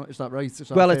Sigurdsson. Is that right? Is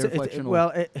that well, a fair reflection?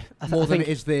 More than it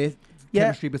is their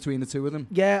chemistry between the two of them.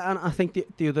 Yeah, and I think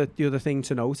the other thing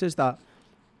to note is that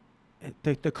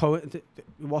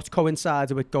what's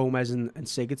coincided with Gomez and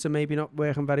Sigurdsson maybe not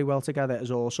working very well together has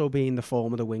also been the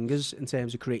form of the wingers in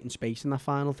terms of creating space in that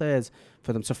final third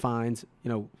for them to find,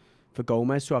 you know, for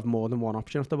Gomez to have more than one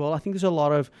option off the ball. I think there's a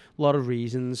lot of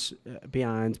reasons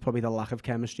behind probably the lack of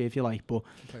chemistry, if you like, but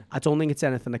I don't think it's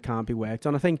anything that can't be worked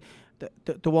on. I think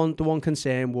the one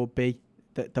concern would be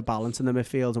the balance in the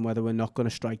midfield and whether we're not going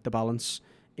to strike the balance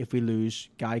if we lose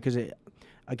Guy, because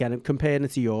again, comparing it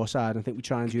to your side, I think we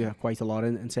try and do that quite a lot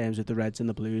in terms of the Reds and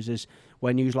the Blues, is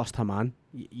when you lost Haman,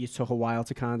 you took a while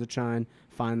to kind of try and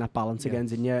find that balance again,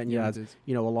 didn't you? And you had,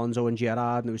 you know, Alonso and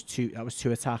Gerrard, and that was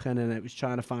two attacking, and it was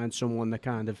trying to find someone that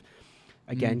kind of,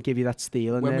 again, give you that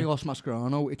steal in when there. we lost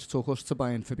Mascherano, it took us to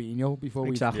buy in Fabinho before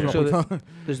exactly. we... So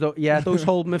there's those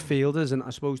holding midfielders, and I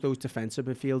suppose those defensive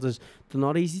midfielders, they're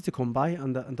not easy to come by,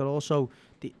 and they're also,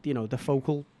 the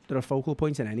focal they're a focal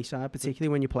point in any side, particularly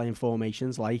when you're playing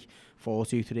formations like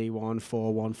 4-2-3-1,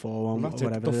 4-1-4-1, or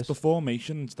whatever it is. The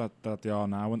formations that they are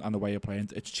now and the way you're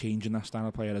playing, it's changing that style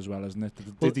of player as well, isn't it?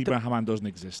 Didi Brahman doesn't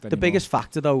exist anymore. The biggest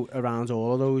factor, though, around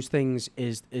all of those things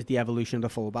is the evolution of the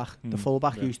fullback. The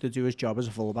fullback used to do his job as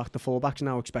a fullback. The fullback's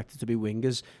now expected to be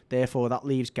wingers. Therefore, that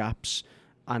leaves gaps.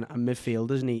 And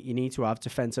midfielders, you need to have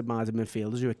defensive-minded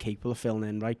midfielders who are capable of filling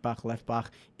in right back, left back,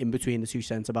 in between the two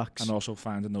centre-backs. And also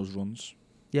finding those runs.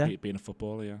 Yeah. Being a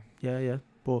footballer, Yeah.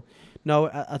 But, no,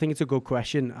 I think it's a good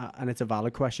question, and it's a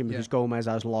valid question, because Gomez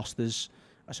has lost his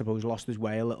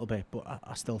way a little bit, but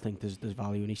I still think there's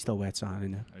value, and he's still worth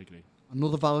signing there. I agree.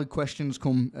 Another valid question's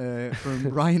come from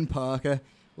Ryan Parker.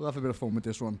 We'll have a bit of fun with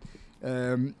this one.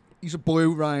 He's a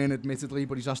blue, Ryan, admittedly,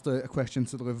 but he's asked a question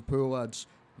to the Liverpool lads.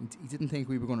 He didn't think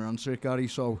we were going to answer it, Gary,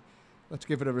 so let's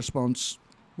give it a response.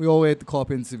 We all heard the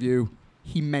Klopp interview.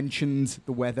 He mentioned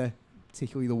the weather,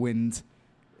 particularly the wind.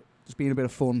 There's been a bit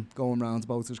of fun going around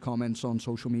about his comments on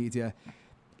social media.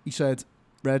 He said,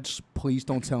 Reds, please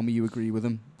don't tell me you agree with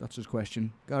him. That's his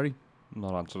question. Gary? I'm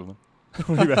not answering him.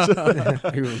 We do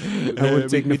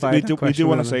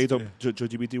want to say,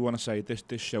 Judgy, we do want to say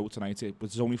this show tonight,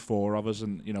 there's only 4 of us,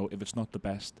 and if it's not the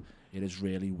best, it is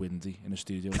really windy in the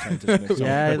studio tonight, isn't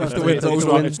it? So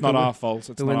it's not our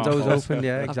fault. The window's open,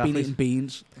 yeah, exactly. I've been eating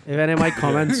beans. If any of my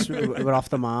comments were off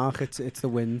the mark, it's the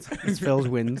wind. It's Phil's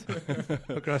wind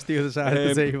across the other side of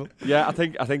the table. Yeah, I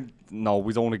think no,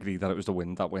 we don't agree that it was the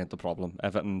wind that weren't the problem.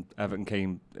 Everton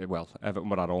came, Everton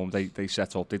were at home. They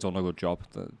set up. They done a good job.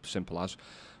 Simple as.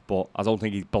 But I don't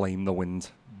think he'd blame the wind.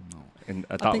 No.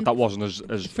 That wasn't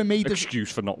as for me,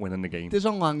 excuse for not winning the game. There's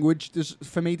a language.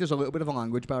 For me, there's a little bit of a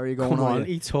language barrier going on. Come on,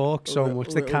 he talks so much.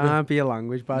 There can't be a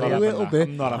language barrier. A little bit.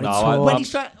 When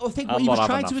he was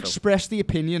trying to express the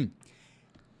opinion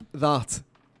that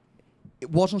it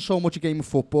wasn't so much a game of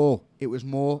football, it was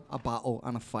more a battle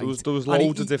and a fight. There was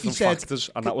loads of different factors,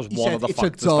 and that was one of the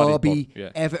factors. It's a derby.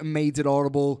 Everton made it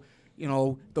horrible.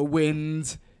 The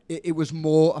wind. It was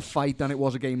more a fight than it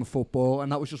was a game of football, and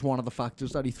that was just one of the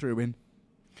factors that he threw in.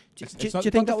 It's not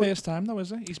the first time, though,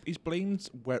 is it? He's blamed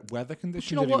weather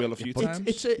conditions, if you will, a few times.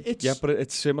 But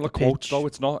it's similar quotes, though.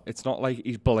 It's not like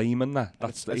he's blaming that.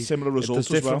 That's similar results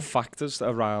there's as well. Different factors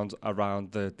around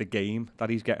the game that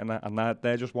he's getting at, and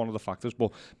they're just one of the factors.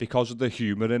 But because of the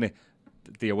humour in it,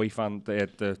 the away fan,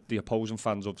 the opposing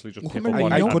fans obviously just pick up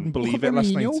on it. I couldn't believe it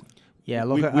last night. Yeah,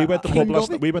 look, we went to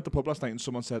the pub last night, and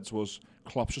someone said to us,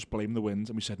 "Klopp's just blame the wind,"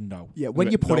 and we said no. Yeah, when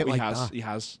you put it like that, he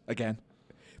has again.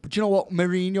 But you know what?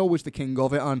 Mourinho was the king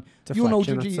of it, and it's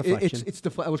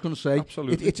I was going to say,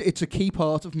 it's a key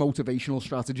part of motivational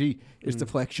strategy is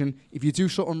deflection. If you do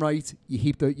something right, you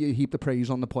heap the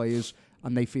praise on the players,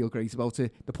 and they feel great about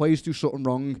it. The players do something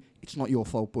wrong, it's not your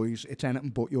fault, boys. It's anything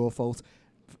but your fault.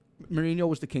 Mourinho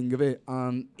was the king of it,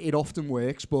 and it often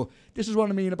works. But this is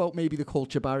what I mean about maybe the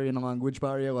culture barrier and the language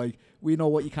barrier. Like, we know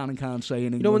what you can and can't say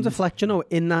in England. On deflection,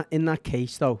 in that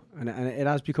case though, and it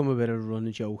has become a bit of a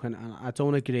running joke, and I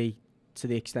don't agree to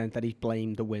the extent that he's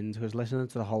blamed the wind, because listening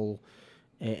to the whole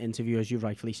interview, as you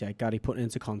rightfully said, Gary, putting it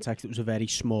into context, it was a very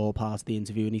small part of the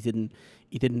interview, and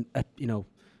he didn't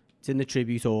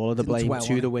attribute all of the blame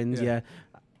to the wind. Yeah,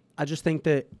 I just think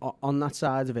that on that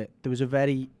side of it, there was a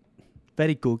very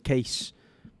good case,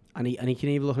 and he can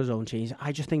even look at his own changes.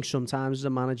 I just think sometimes as a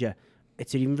manager,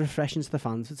 it's even refreshing to the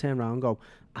fans to turn around and go,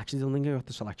 actually, I don't think I got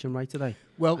the selection right today.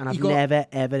 Well, and I've never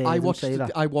ever heard him say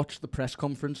that. I watched the press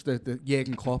conference, the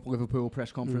Jurgen Klopp Liverpool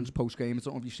press conference post game. I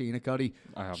don't know if you've seen it, Gary.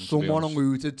 I haven't. Someone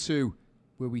alluded to,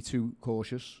 were we too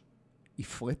cautious? He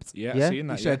flipped. Yeah, I've seen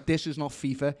that. He said, "This is not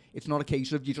FIFA. It's not a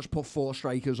case of you just put 4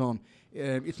 strikers on.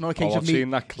 It's not a case of me.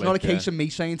 It's not a case of me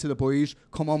saying to the boys,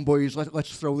 "Come on, boys,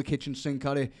 let's throw the kitchen sink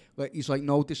at it." He's like,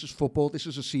 "No, this is football. This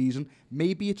is a season."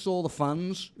 Maybe it's all the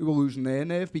fans who are losing their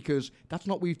nerve, because that's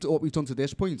not what we've done to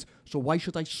this point. So why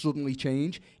should I suddenly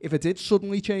change? If I did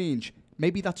suddenly change,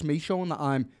 maybe that's me showing that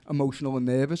I'm emotional and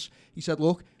nervous. He said,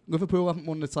 "Look, Liverpool haven't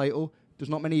won the title. There's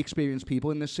not many experienced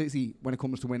people in this city when it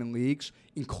comes to winning leagues,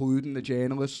 including the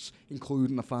journalists,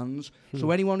 including the fans. So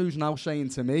anyone who's now saying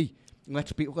to me,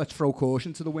 let's throw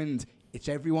caution to the wind, it's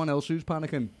everyone else who's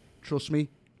panicking. Trust me,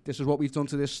 this is what we've done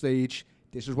to this stage.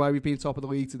 This is why we've been top of the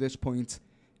league to this point.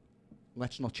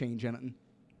 Let's not change anything."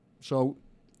 So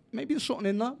maybe there's something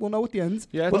in that. We'll know at the end.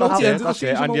 Yeah, we'll know at the end of the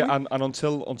season. And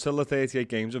until the 38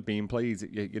 games have been played,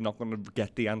 you're not going to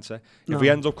get the answer. No. If we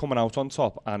end up coming out on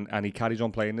top and he carries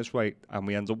on playing this way, and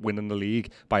we end up winning the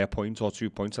league by a point or 2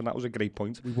 points, and that was a great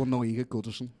point. We won the league at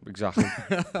Goodison. Exactly.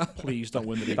 Please don't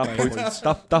win the league by a point.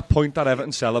 That point that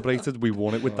Everton celebrated, we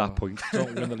won it with that point.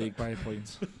 Don't win the league by a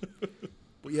point.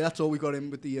 But yeah, that's all we got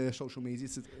in with the social media.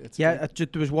 Yeah, there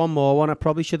was one more one. I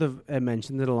probably should have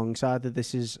mentioned it alongside that.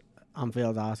 This is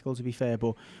Anfield article, to be fair,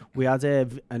 but we had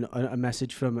a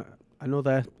message from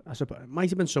another, I suppose, it might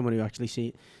have been someone who actually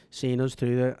seen us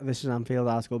through this is Anfield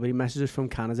article, but he messaged us from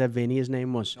Canada. Vinny, his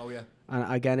name was. Oh yeah. And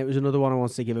again, it was another one I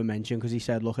wanted to give a mention because he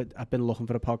said, look, I've been looking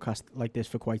for a podcast like this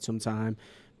for quite some time,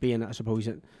 being, I suppose,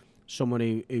 someone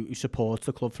who supports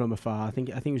the club from afar. I think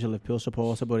he was a Liverpool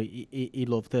supporter, but he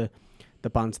loved the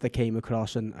bands that came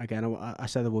across. And again, I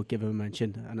said I would give him a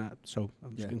mention, and so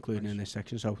I'm just including in this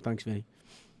section. So thanks, Vinny.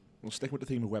 We'll stick with the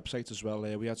theme of websites as well.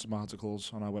 We had some articles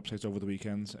on our website over the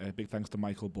weekend. Big thanks to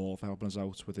Michael Ball for helping us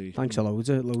out with the... Thanks a loads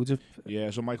of...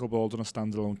 Yeah, so Michael Ball done a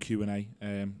standalone Q&A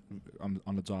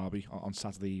on the derby on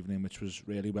Saturday evening, which was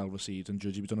really well received. And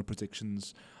Judgy, we've done a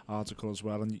predictions article as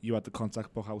well, and you had the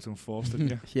contact book out in force,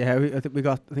 didn't you? Yeah, I think we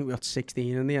got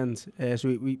 16 in the end.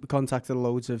 So we contacted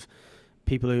loads of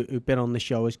people who've been on the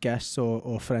show as guests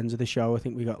or friends of the show. I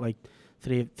think we got like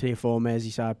three or four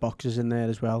Merseyside boxers in there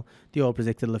as well. They all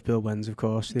predicted Liverpool wins, of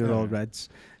course. They were all Reds.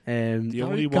 The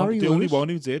only one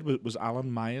who did was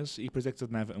Alan Myers. He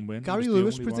predicted an Everton win. Gary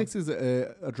Lewis predicted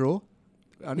a draw.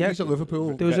 And he's at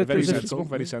Liverpool. Very sensible.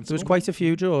 There was quite a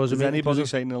few draws. Did anybody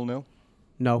say 0-0?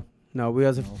 No, we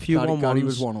had a few 1-1s. Gary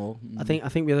was 1-1. I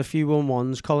think we had a few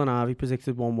 1-1s. Colin Harvey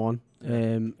predicted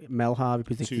 1-1. Mel Harvey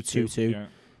predicted 2-2. Yeah.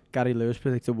 Gary Lewis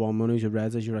predicted 1-1, who's a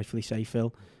Red, as you rightfully say,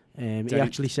 Phil. He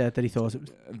actually said that he thought it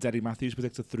was... Derry Matthews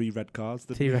predicted 3 red cards.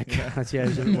 3 red cards, yeah,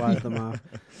 he was wide of the mark.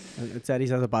 Derry's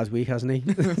had a bad week, hasn't he?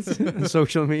 On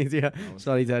social media.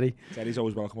 Sorry, Derry. Derry's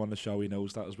always welcome on the show, he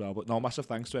knows that as well. But no, massive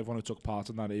thanks to everyone who took part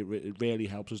in that. It really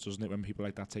helps us, doesn't it, when people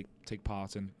like that take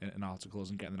part in articles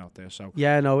and getting it out there. So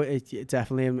yeah, no, it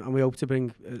definitely, and we hope to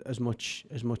bring as much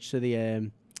to the...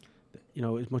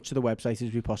 as much to the website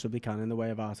as we possibly can in the way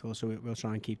of articles, so we'll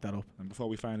try and keep that up. And before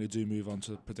we finally do move on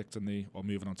to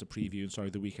moving on to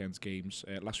previewing, the weekend's games,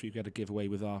 last week we had a giveaway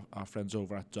with our friends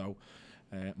over at Dough.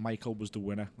 Michael was the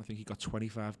winner. I think he got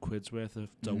 25 quid's worth of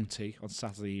Dough tea on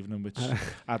Saturday evening, which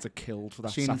had a killed for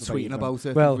that Saturday Saturday tweeting evening. About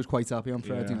it. Well, he was quite happy on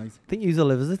Friday night. I think you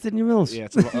delivered it, didn't you, Mills? Yeah,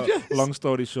 long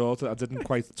story short, I didn't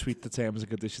quite tweet the terms and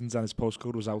conditions, and his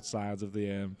postcode was outside of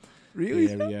the...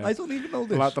 Really? Yeah. I don't even know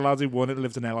this. The lad who won it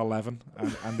lived in L11,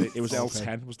 and it was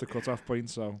L10 was the cut-off point.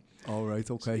 So, all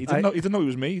right, okay. He didn't know it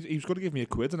was me. He was going to give me a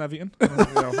quid and everything. I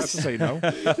had to say no.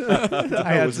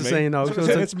 I had to say no. So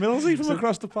it's Millsy from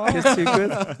across the park. It's 2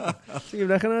 quid. Do you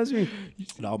recognise me?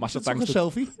 No, massive thanks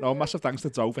to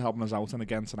Dough for helping us out. And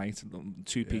again tonight,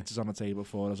 2 pizzas on the table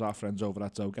for us. Our friends over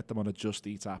at Dough. Get them on a Just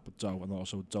Eat app at Dough, and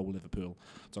also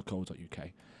doughliverpool.co.uk.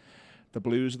 The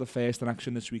Blues are the first in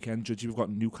action this weekend. Judgy, we've got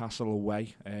Newcastle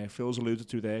away. Phil's alluded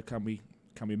to there. Can we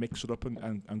mix it up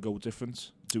and go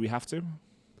different? Do we have to?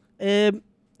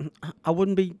 I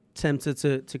wouldn't be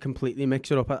tempted to completely mix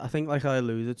it up. I think, like I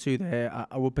alluded to there,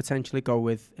 I would potentially go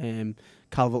with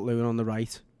Calvert-Lewin on the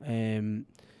right. I'm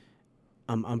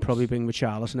probably bring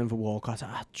Richarlison in for Walcott.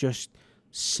 I'm just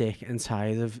sick and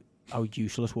tired of how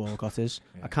useless Walcott is.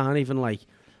 Yeah. I can't even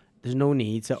there's no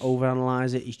need to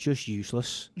overanalyze it. He's just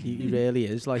useless. He really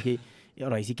is.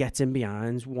 He gets in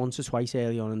behind once or twice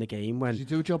early on in the game. Does he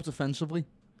do a job defensively?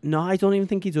 No, I don't even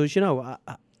think he does.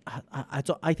 I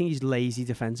think he's lazy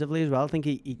defensively as well. I think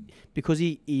because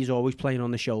he's always playing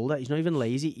on the shoulder. He's not even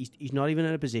lazy. He's not even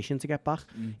in a position to get back.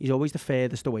 He's always the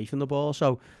furthest away from the ball.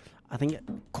 So I think,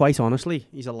 quite honestly,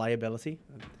 he's a liability.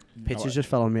 Pictures just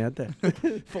fell on my head there.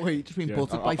 Boy, just been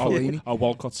buttered by Fellaini. A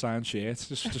Walcott signed shirt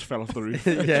just fell off the roof.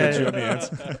 Yeah. On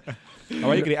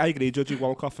the head. I agree. Judgy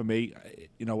Walcott, for me,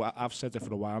 I've said it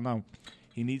for a while now.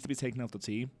 He needs to be taken out the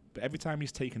team. But every time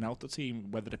he's taken out the team,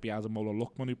 whether it be Ademola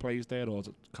Lookman who plays there or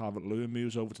Calvert-Lewin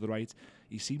moves over to the right,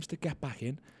 he seems to get back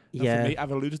in. And for me,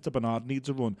 I've alluded to Bernard needs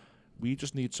a run. We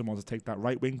just need someone to take that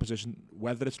right wing position,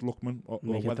 whether it's Lookman or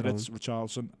whether it's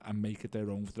Richarlison, and make it their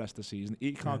own for the rest of the season.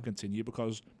 He can't continue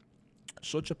because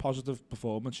such a positive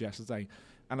performance yesterday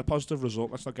and a positive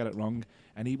result, let's not get it wrong,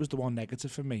 and he was the one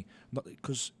negative for me. Not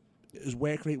because his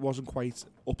work rate wasn't quite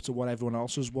up to what everyone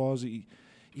else's was.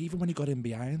 Even when he got in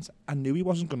behind, I knew he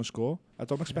wasn't going to score. I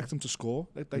don't expect him to score.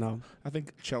 No. I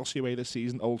think Chelsea away this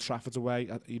season, Old Trafford away,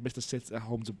 he missed a sit at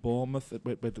home to Bournemouth.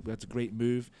 It's a great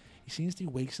move. He seems to be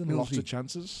wasting lots of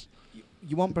chances.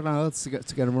 You want Bernard to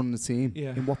get a run in the team?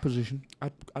 Yeah. In what position?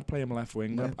 I'd play him left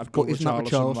wing. Yeah. I'd go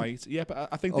Richarlison right. Yeah, but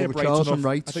I think they're bright enough.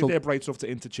 Right, I think they're bright enough to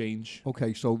interchange.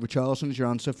 Okay, so Richarlison is your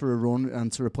answer for a run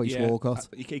and to replace Walcott.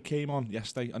 He came on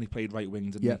yesterday and he played right wing,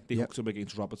 didn't he? They hooked him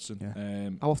against Robertson. Yeah.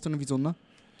 How often have you done that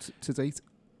to date?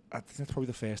 I think that's probably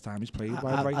the first time he's played I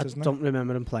wide right, isn't it? I don't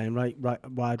remember him playing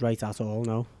wide right at all,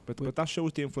 no. But that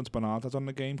shows the influence Bernard had on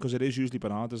the game, because it is usually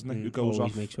Bernard, isn't it, who goes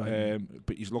always off. makes right.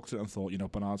 But he's looked at it and thought,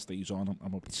 Bernard stays on,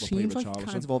 we'll play Seems like Richarlison.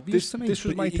 kind of obvious to me. This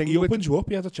was my thing. He opens you up.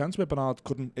 He had a chance where Bernard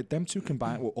couldn't. Them two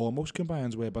combined, or almost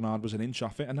combined, where Bernard was an inch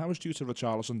off it, and that was due to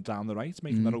Richarlison down the right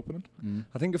making that opening.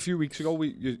 I think a few weeks ago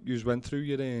you went through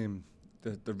your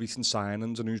the recent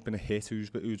signings and who's been a hit, who's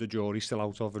the jury's still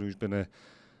out of, and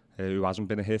who hasn't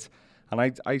been a hit.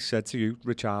 And I said to you,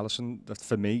 Richarlison, that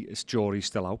for me, it's jury's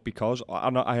still out, because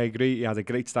I agree, he had a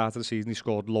great start to the season, he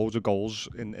scored loads of goals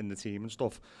in the team and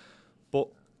stuff. But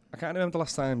I can't remember the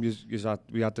last time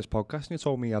we had this podcast and you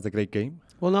told me he had a great game.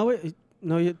 Well,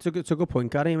 no, it's a good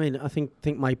point, Gary. I mean, I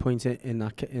think my point in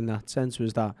that sense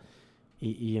was that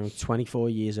he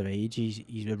 24 years of age,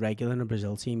 he's a regular in the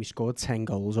Brazil team. He scored 10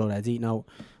 goals already. Now,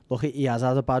 look, he has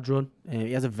had a bad run.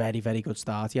 He has a very, very good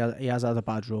start. He has had a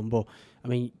bad run, but I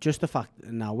mean, just the fact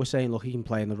that now we're saying, look, he can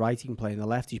play on the right, he can play on the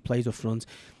left, he plays up front.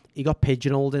 He got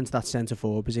pigeonholed into that centre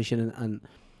forward position, and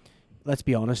let's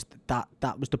be honest,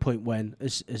 that was the point when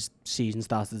his season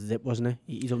started to dip, wasn't it?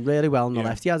 He's done really well on the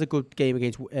left. He has a good game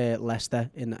against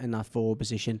Leicester in that forward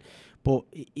position, but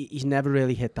he's never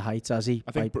really hit the heights, has he?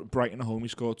 I think Brighton at home he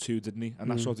scored 2, didn't he?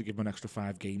 And that sort of gave him an extra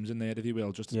 5 games in there, if you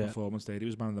will, just his performance there. He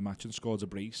was man of the match and scored a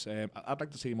brace. I'd like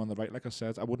to see him on the right, like I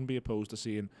said. I wouldn't be opposed to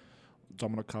seeing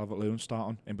Dominic Calvert-Lewin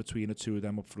starting in between the two of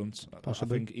them up front.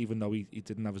 Possibly. I think even though he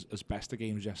didn't have his best of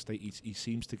games yesterday, he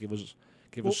seems to give us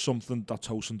something that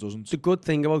Tosun doesn't. The good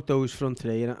thing about those front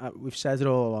three, and we've said it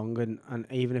all along, and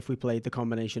even if we played the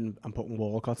combination and putting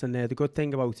Walcott in there, the good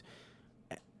thing about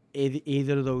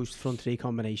either of those front three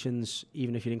combinations,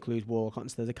 even if you include Walcott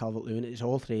instead of Calvert-Lewin, is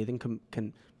all three of them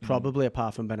can probably,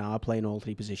 apart from Bernard, play in all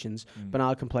 3 positions.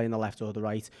 Bernard can play in the left or the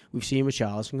right. We've seen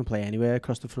Richarlison can play anywhere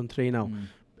across the front three now.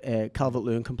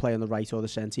 Calvert-Lewin can play on the right or the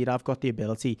centre. I've got the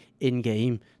ability in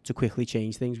game to quickly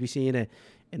change things. We've seen it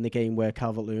in the game where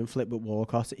Calvert-Lewin flipped with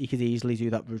Walcott. He could easily do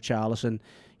that with Richarlison.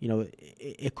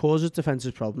 It causes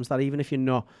defensive problems that even if you're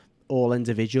not all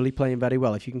individually playing very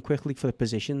well, if you can quickly flip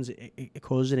positions, it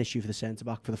causes an issue for the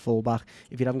centre-back, for the full-back,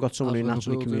 if you haven't got someone who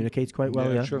naturally communicates quite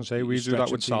well. I shouldn't say, we do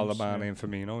that with Salah, Mane and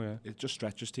Firmino, It just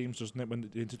stretches teams, doesn't it, when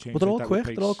they interchange. But they're all quick.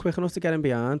 They're all quick enough to get in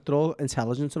behind. They're all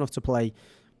intelligent enough to play,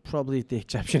 probably with the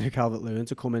exception of Calvert-Lewin,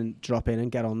 to come and drop in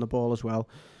and get on the ball as well.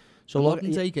 So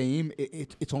modern-day game,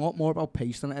 it's a lot more about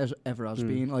pace than it ever has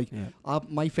been. Like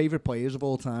my favourite players of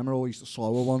all time are always the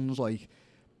slower ones, like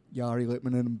Jari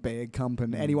Litmanen and Bergkamp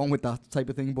and anyone with that type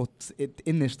of thing. But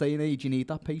in this day and age, you need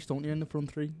that pace, don't you, in the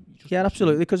front three? Yeah,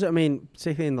 absolutely. Because I mean,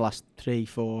 particularly in the last 3,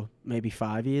 4, maybe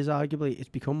 5 years, arguably, it's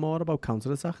become more about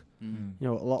counter-attack. A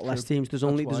lot less teams. There's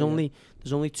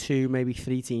only 2, maybe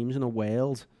 3 teams in the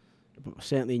world,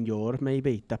 certainly in Europe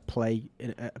maybe, that play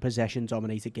a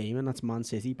possession-dominated game, and that's Man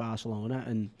City, Barcelona,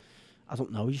 and I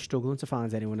don't know, you're struggling to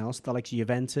find anyone else. They're like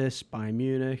Juventus, Bayern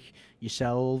Munich,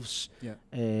 yourselves,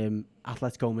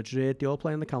 Atletico Madrid, they all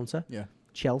play on the counter. Yeah.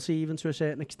 Chelsea even to a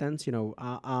certain extent,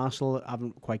 Arsenal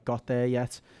haven't quite got there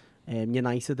yet.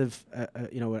 United have,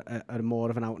 are more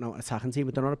of an out-and-out attacking team,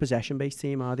 but they're not a possession-based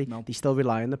team, are they? No. They still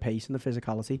rely on the pace and the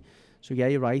physicality. So yeah,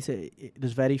 you're right,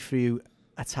 there's very few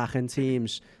attacking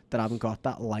teams that haven't got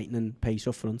that lightning pace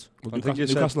up front. Well,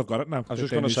 Newcastle have got it now. I was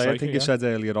just going to say, I think you said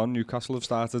earlier on, Newcastle have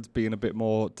started being a bit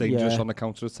more dangerous on the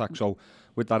counter-attack, so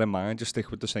with that in mind, just stick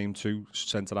with the same 2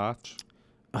 centre-halves.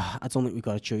 I don't think we've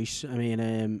got a choice. I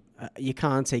mean, you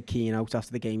can't take Keane out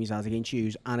after the game he's had against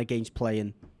Hughes and against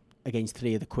playing against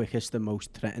 3 of the quickest and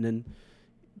most threatening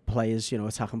players,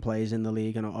 attacking players in the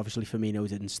league, and obviously Firmino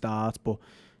didn't start, but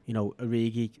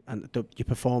Origi and your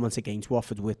performance against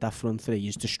Watford with that front 3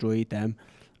 has destroyed them,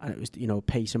 and it was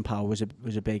pace and power was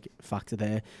a big factor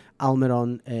there.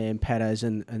 Almiron, Perez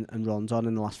and Rondon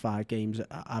in the last 5 games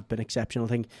have been exceptional. I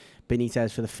think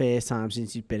Benitez, for the first time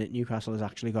since he's been at Newcastle, has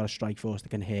actually got a strike force that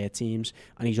can hurt teams,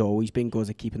 and he's always been good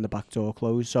at keeping the back door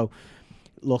closed. So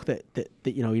look, that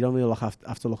you don't really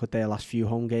have to look at their last few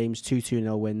home games,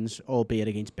 2-0 wins, albeit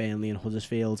against Burnley and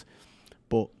Huddersfield,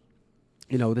 but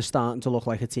they're starting to look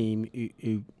like a team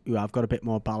who have got a bit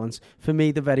more balance. For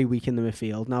me, they're very weak in the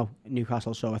midfield now,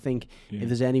 Newcastle. So I think if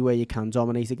there's any way you can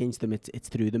dominate against them, it's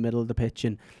through the middle of the pitch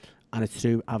and it's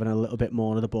through having a little bit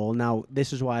more of the ball. Now,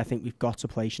 this is why I think we've got to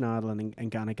play Schneiderlin and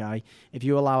Ganagai. If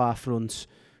you allow our front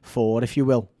 4, if you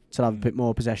will, to have a bit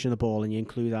more possession of the ball and you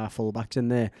include our fullbacks in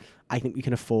there, I think we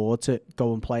can afford to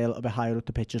go and play a little bit higher up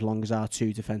the pitch as long as our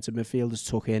 2 defensive midfielders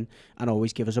tuck in and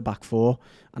always give us a back 4.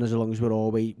 And as long as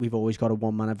we've always got a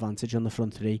 1-man advantage on the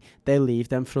front 3. They'll leave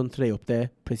them front 3 up there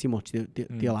pretty much.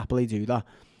 They'll happily do that.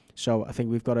 So I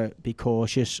think we've got to be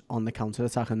cautious on the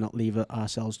counter-attack and not leave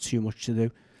ourselves too much to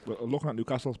do. Well, looking at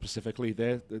Newcastle specifically,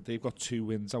 they've got 2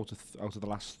 wins out of the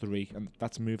last 3, and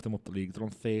that's moved them up the league. They're on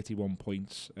 31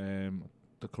 points. They're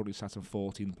currently sat in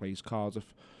 14th place.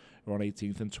 Cardiff are on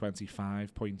 18th and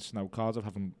 25 points. Now, Cardiff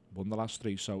haven't won the last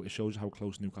 3, so it shows how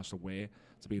close Newcastle were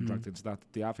to being dragged into that.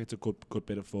 They have hit a good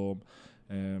bit of form.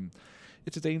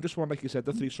 It's a dangerous one, like you said.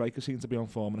 The 3 strikers seem to be on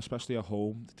form, and especially at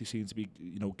home, they seem to be,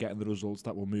 getting the results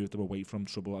that will move them away from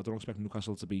trouble. I don't expect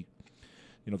Newcastle to be,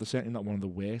 they're certainly not one of the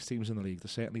worst teams in the league. They're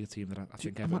certainly a team that I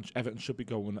think Everton should be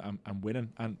going and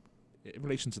winning. And in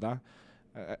relation to that,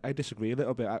 I disagree a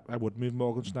little bit. I would move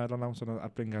Morgan Schneider out, and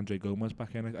I'd bring Andre Gomez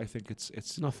back in. I think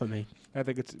it's not for me. I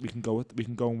think we can go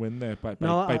and win there by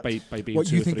being.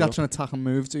 What, you think that's an attacking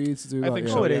move to you to do that? I think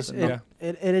so. So, It yeah. is. Yeah.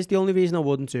 It is. The only reason I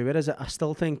wouldn't do it is I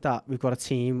still think that we've got a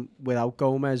team without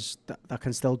Gomez that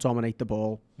can still dominate the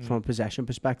ball from a possession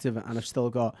perspective, and have still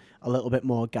got a little bit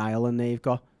more guile than they've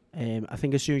got. I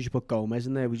think as soon as you put Gomez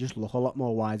in there, we just look a lot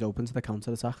more wide open to the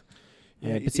counter attack,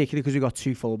 particularly because we've got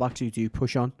 2 fullbacks who do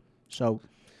push on. So.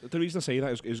 The reason I say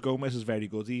that is Gomez is very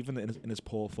good, even in his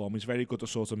poor form. He's very good at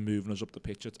sort of moving us up the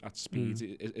pitch at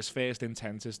speed. His first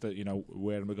intent is that,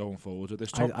 where am I going forward with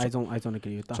this? I don't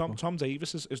agree with that. Tom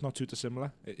Davis is not too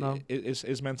dissimilar. No.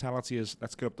 His mentality is,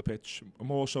 let's get up the pitch,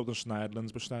 more so than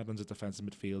Schneiderlin's, but Schneiderlin's a defensive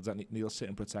midfield that he'll sit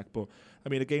and protect. But, I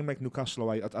mean, a game like Newcastle,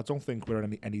 I don't think we're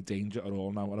in any danger at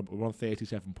all now. We're on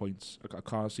 37 points. I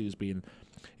can't see us being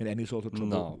in any sort of trouble.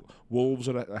 No. Wolves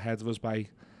are ahead of us by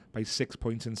 6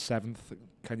 points in 7th.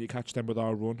 Can you catch them with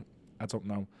our run? I don't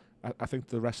know. I think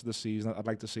the rest of the season, I'd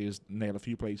like to see us nail a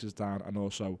few places down and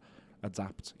also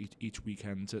adapt each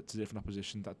weekend to different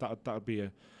opposition. That would be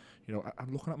a,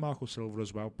 I'm looking at Marco Silva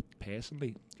as well.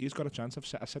 Personally, he's got a chance.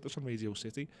 I said this on Radio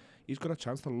City. He's got a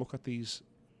chance to look at these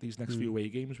next few away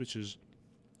games,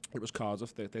 it was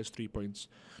Cardiff. There's 3 points.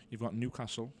 You've got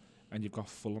Newcastle and you've got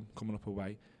Fulham coming up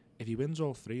away. If he wins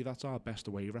all 3, that's our best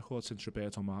away record since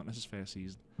Roberto Martinez's first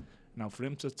season. Now, for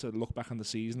him to look back on the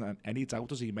season and any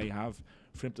doubters he may have,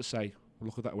 for him to say, well,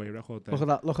 look at that away record there.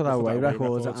 Look at that away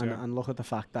record yeah. and look at the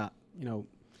fact that,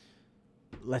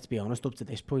 let's be honest, up to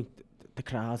this point, the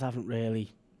crowd haven't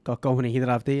really got going either,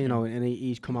 have they? And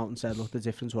he's come out and said, look, the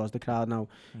difference was the crowd. Now,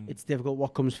 it's difficult.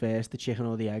 What comes first, the chicken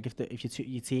or the egg? If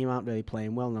your team aren't really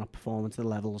playing well and not performing to the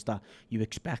levels that you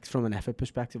expect from an effort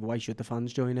perspective, why should the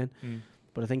fans join in?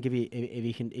 But I think if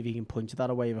he can point to that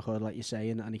away record, like you're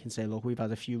saying, and he can say, look, we've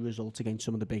had a few results against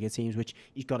some of the bigger teams, which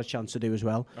he's got a chance to do as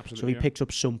well. Absolutely, so he picks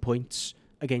up some points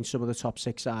against some of the top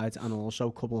 6 sides, and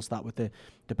also couples that with the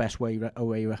best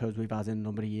away records we've had in a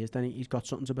number of years. Then he's got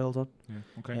something to build on. Yeah,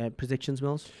 okay. Predictions,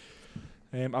 Mills?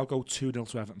 I'll go 2-0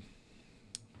 to Everton.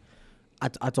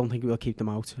 I don't think we'll keep them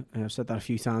out. I've said that a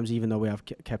few times, even though we have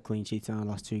kept clean sheets in our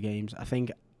last 2 games. I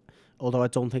think, although I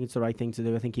don't think it's the right thing to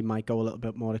do, I think he might go a little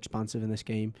bit more expansive in this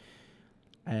game.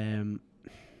 I'm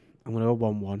going to go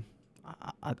 1-1.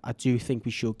 I do think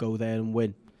we should go there and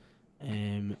win,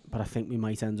 but I think we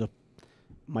might end up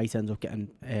getting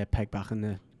pegged back in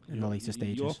the later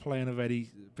stages. You're playing a very,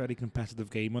 very competitive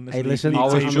game on this. Hey, league listen, I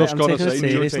was table. just I'm going to taking it say,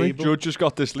 seriously. Judge has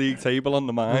got this league table on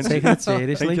the mind. I'm taking it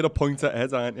seriously. Taking a point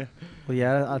ahead, aren't you? Well,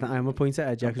 yeah, I'm a point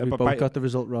ahead, because we but both got the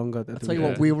result wrong. I'll tell you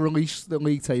what, we'll release the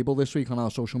league table this week on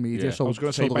our social media. Yeah. So I was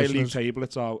going to so say, the by league listeners- table,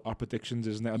 it's our predictions,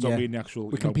 isn't it? I don't mean the actual.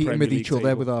 we're competing Premier with League each other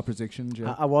table. with our predictions.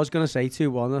 Yeah. I was going to say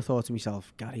 2-1. I thought to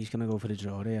myself, Gary's going to go for the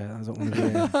draw here. I don't want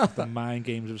to be The mind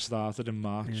games have started in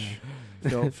March.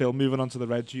 Yeah. Phil, moving on to the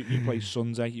Reds, you play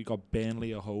Sunday. You got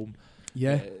Burnley at home.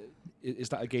 Yeah. Is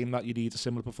that a game that you need a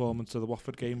similar performance to the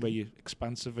Watford game, where you're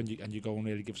expansive and you go and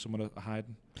really give someone a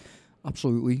hiding?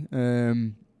 Absolutely.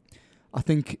 I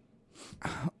think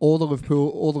all the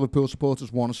Liverpool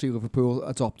supporters want to see Liverpool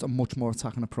adopt a much more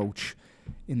attacking approach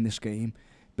in this game.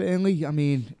 Burnley, I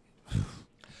mean,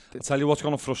 I'll tell you what's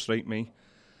going to frustrate me.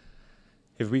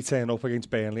 If we turn up against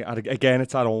Burnley, and again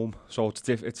it's at home, so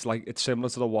it's similar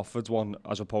to the Watford one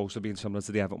as opposed to being similar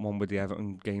to the Everton one, with the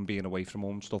Everton game being away from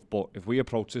home and stuff. But if we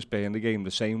approach this Burnley game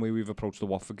the same way we've approached the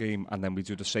Watford game, and then we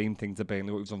do the same thing to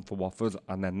Burnley what we've done for Watford,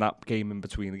 and then that game in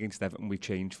between against Everton we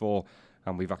change for,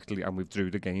 and we've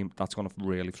drew the game, that's going to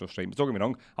really frustrate me. Don't get me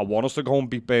wrong, I want us to go and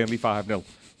beat Burnley 5-0,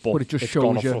 but it just it's shows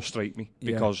going to you. frustrate me,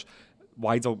 because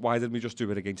why did we just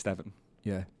do it against Everton?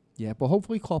 Yeah, but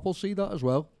hopefully Klopp will see that as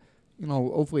well.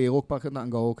 Hopefully he'll look back at that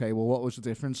and go, okay, well, what was the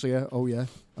difference here? Oh, yeah,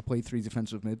 I played 3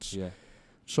 defensive mids. Yeah.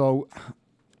 So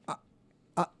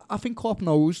I think Klopp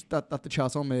knows that the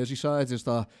chat on Merseyside is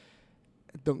that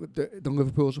the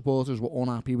Liverpool supporters were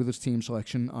unhappy with his team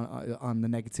selection and the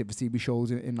negativity we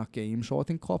showed in that game. So I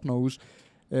think Klopp knows.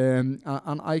 And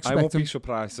I expect I won't him... be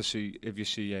surprised to see if you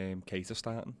see Keita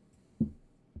starting.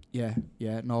 Yeah,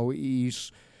 no,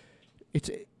 he's...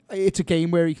 it's a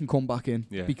game where he can come back in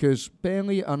because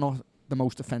Burnley are not the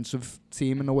most offensive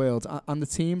team in the world, and the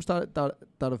teams that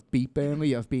have beat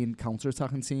Burnley have been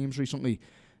counter-attacking teams recently.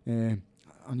 And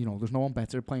there's no one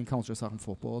better at playing counter-attacking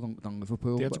football than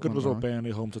Liverpool. They had a good result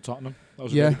Burnley home to Tottenham. That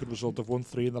was a really good result. They've won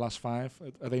 3 in the last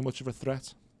 5. Are they much of a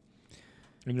threat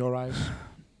in your eyes?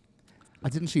 I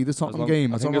didn't see the Tottenham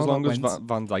game. I think as long as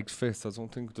Van Dijk's fit, I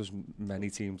don't think there's many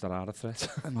teams that are a threat.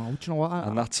 No, do you know what?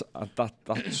 And that's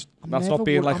not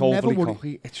being like overly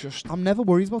cocky. It's just I'm never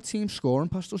worried about teams scoring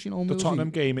past us. The Tottenham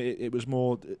game, it was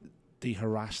more they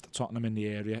harassed Tottenham in the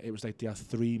area. It was like they had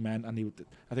 3 men, and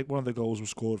I think one of the goals was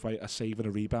scored by a save and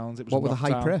a rebound. It was with a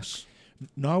high press.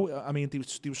 No, I mean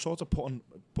they were sort of putting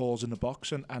balls in the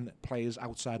box and players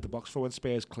outside the box. For when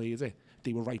Spurs cleared it,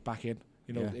 they were right back in.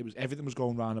 It was everything was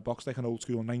going round the box like an old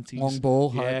school 90s. Long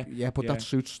ball, but that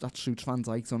suits Van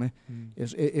Dijk, doesn't it?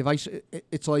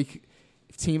 It's like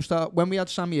if teams start when we had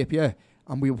Sami Hyypiä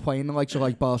and we were playing the likes of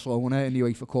like Barcelona in the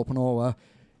UEFA Cup and all that.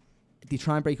 They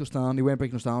try and break us down. They weren't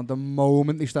breaking us down. The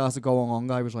moment they started going on,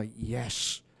 I was like,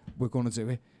 yes, we're going to do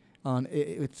it. And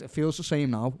it feels the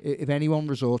same now. If anyone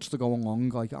resorts to going long,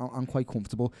 like I'm quite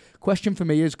comfortable. Question for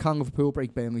me is, can Liverpool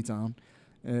break Burnley down?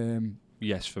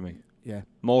 Yes, for me. Yeah,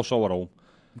 more so at home.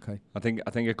 Okay. I think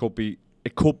it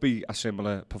could be a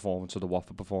similar performance to the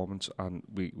Watford performance, and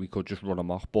we could just run them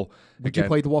off. But would you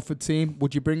play the Watford team?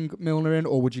 Would you bring Milner in,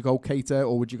 or would you go Keita,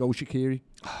 or would you go Shaqiri?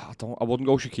 I wouldn't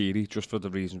go Shaqiri just for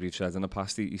the reasons we've said in the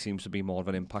past. He seems to be more of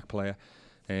an impact player.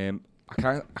 I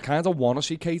kind of want to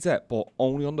see Keita, but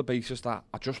only on the basis that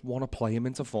I just want to play him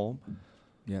into form.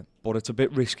 Yeah. But it's a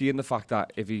bit risky in the fact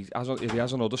that if he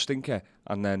has another stinker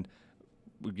and then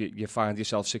you find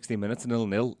yourself 60 minutes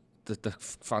 0-0, the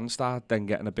fans start then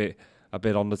getting a bit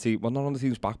on the team. Well, not on the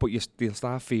team's back, but they'll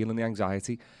start feeling the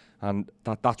anxiety, and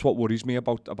that's what worries me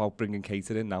about bringing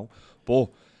Keita in now.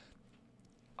 But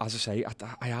as I say,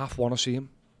 I half want to see him.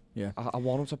 Yeah, I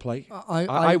want him to play.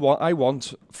 I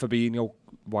want Fabinho,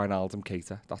 Wijnaldum,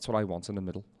 Keita. That's what I want in the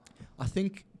middle. I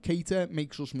think Keita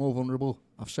makes us more vulnerable.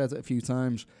 I've said it a few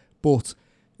times, but.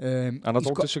 And I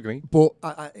don't disagree. But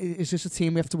is this a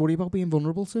team we have to worry about being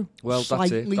vulnerable to? Well,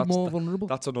 slightly more vulnerable.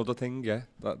 That's another thing, yeah.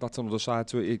 That's another side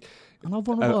to it. And how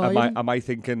vulnerable are you? Am I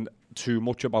thinking too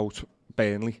much about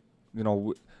Burnley?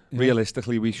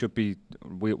 Realistically, we should be.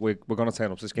 We're going to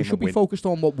turn up to this game. We should be focused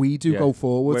on what we do go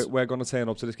forward. We're going to turn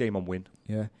up to this game and win.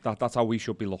 Yeah, that's how we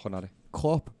should be looking at it.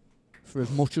 Klopp, for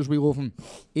as much as we love him,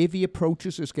 if he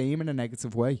approaches this game in a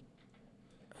negative way,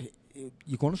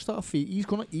 you're going to start he's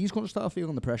going to start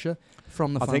feeling the pressure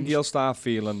from the fans. I think he'll start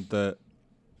feeling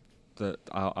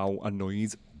how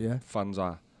annoyed fans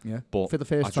are. Yeah, but for the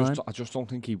first time. I just don't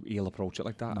think he'll approach it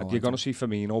like that. No, you're going to see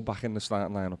Firmino back in the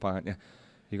starting lineup, aren't you?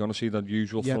 You're going to see the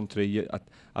usual front three.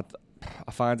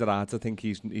 I find it hard to think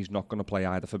he's not going to play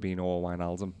either Fabinho or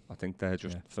Wijnaldum. I think they're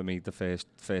just, for me, the first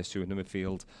two in the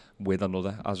midfield with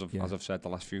another, as I've said the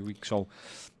last few weeks. So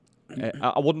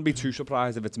I wouldn't be too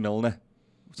surprised if it's Milner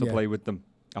to play with them.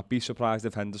 I'd be surprised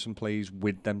if Henderson plays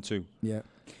with them too. Yeah.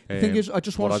 The thing is, I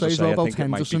just want to say as well about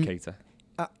Henderson.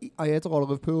 I heard a lot of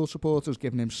Liverpool supporters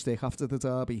giving him stick after the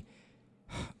derby.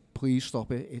 Please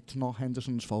stop it. It's not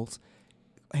Henderson's fault.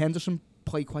 Henderson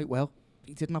played quite well.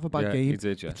 He didn't have a bad game. He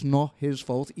did, It's not his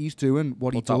fault. He's doing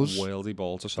what he does. That worldy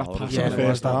ball to Salah.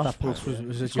 That pass was a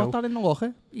He's joke. got that in the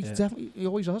locker. He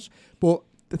always has. But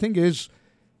the thing is,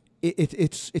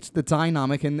 it's the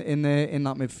dynamic in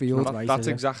that midfield. That's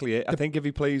exactly it. I think if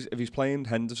he's playing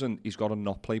Henderson, he's got to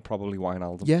not play probably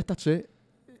Wijnaldum. Yeah, that's it.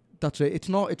 It's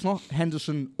not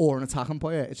Henderson or an attacking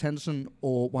player. It's Henderson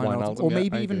or Wijnaldum, or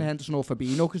maybe even Henderson or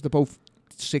Fabinho, because they're both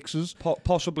sixes.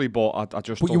 Possibly, but I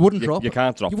just. But you wouldn't drop. You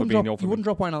can't drop Fabinho. You wouldn't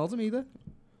drop Wijnaldum either.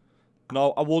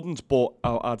 No, I wouldn't. But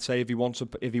I'd say if he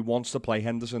wants to play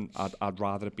Henderson, I'd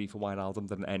rather it be for Wijnaldum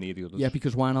than any of the others. Yeah,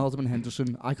 because Wijnaldum and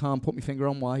Henderson, I can't put my finger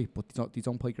on why, but they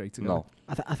don't play great together. No.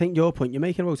 I think your point you're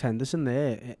making about Henderson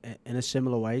there, in a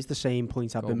similar way, is the same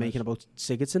point I've been making about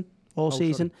Sigurdsson all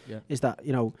season. Yeah. Is that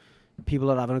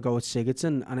people are having a go at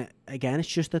Sigurdsson, and it's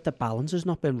just that the balance has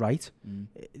not been right.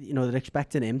 They're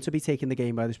expecting him to be taking the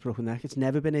game by the scruff of the neck. It's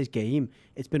never been his game.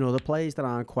 It's been other players that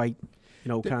aren't quite,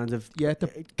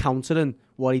 countering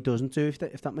what he doesn't do,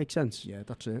 if that makes sense. Yeah,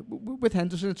 that's it. With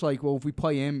Henderson, it's like, well, if we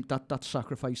play him, that's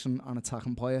sacrificing an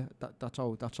attacking player. That's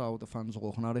how the fans are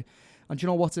looking at it. And do you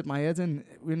know what's at my head?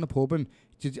 We're in the pub, and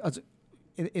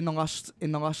in the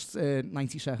last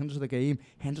 90 seconds of the game,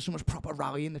 Henderson was proper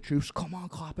rallying the troops, come on,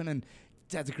 clapping, and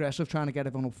dead aggressive, trying to get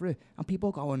everyone up for it. And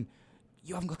people going,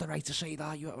 you haven't got the right to say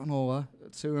that, and all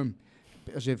that to him,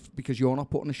 because you're not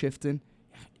putting a shift in.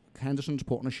 Henderson's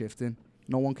putting a shift in.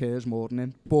 No one cares more than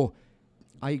him. But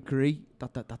I agree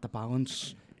that the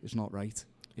balance is not right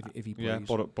if he plays. Yeah,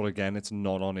 but again, it's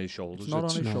not on his shoulders. It's not on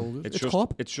his no. shoulders. It's It's just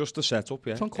Klopp. it's just the setup.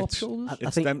 Yeah, It's on Klopp's shoulders. I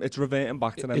It's think- them. It's reverting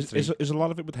back to them three. Is a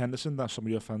lot of it with Henderson that some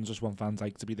of your fans just want Van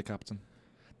Dijk to be the captain?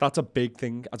 That's a big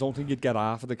thing. I don't think you'd get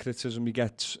half of the criticism you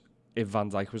get if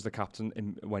Van Dijk was the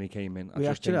captain when he came in. We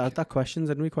actually had that question,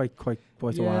 didn't we? Quite a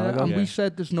while ago. And Yeah. we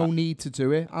said there's no need to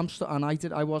do it.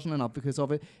 I wasn't an advocate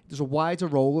of it. There's a wider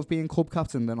role of being club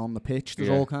captain than on the pitch. There's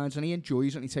Yeah. all kinds, and he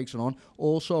enjoys it and he takes it on.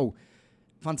 Also,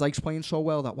 Van Dijk's playing so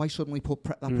well that why suddenly put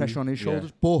that pressure on his Yeah.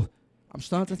 shoulders? But I'm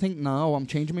starting to think now, I'm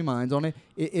changing my mind on it.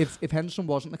 If Henderson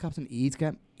wasn't the captain,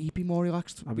 he'd be more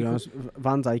relaxed. I'll be honest,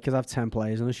 Van Dijk could have 10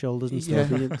 players on his shoulders and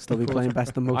Yeah. still be playing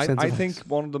best than most I centre think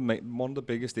one of the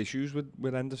biggest issues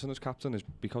with Henderson as captain is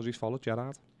because he's followed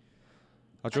Gerrard.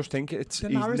 I just think The he's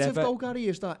narrative, never though, Gary,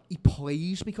 is that he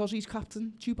plays because he's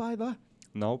captain. Do you buy that?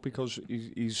 no because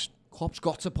he's Klopp's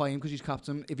got to play him because he's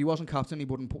captain. If he wasn't captain, we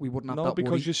wouldn't have no that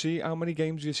because worry. you see how many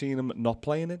games you've seen him not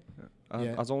playing in.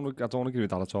 Yeah. I don't agree with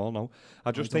that at all. No,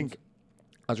 I just think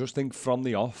from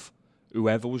the off,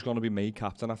 whoever was going to be made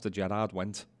captain after Gerrard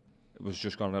went, was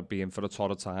just going to be in for a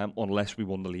torrid time unless we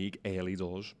won the league early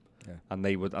doors. Yeah. And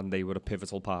they were a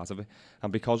pivotal part of it.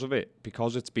 And because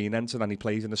it's been entered and he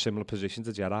plays in a similar position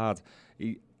to Gerrard,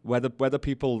 whether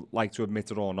people like to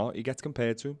admit it or not, he gets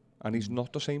compared to him, and he's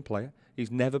not the same player.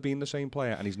 He's never been the same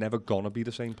player, and he's never gonna be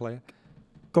the same player.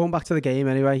 Going back to the game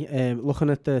anyway, looking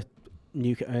at the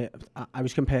I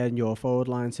was comparing your forward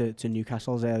line to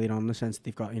Newcastle's earlier on, in the sense that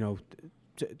they've got,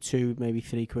 two, maybe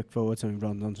three quick forwards. I mean,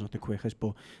 Rondon's not the quickest,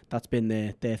 but that's been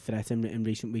their threat in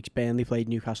recent weeks. Burnley played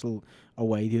Newcastle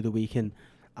away the other week, and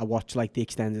I watched like the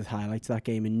extended highlights of that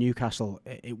game. In Newcastle,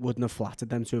 it wouldn't have flattered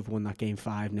them to have won that game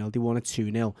 5-0. They won it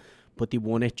 2-0, but they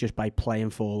won it just by playing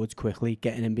forwards quickly,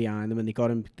 getting in behind them, and they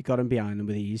got him behind them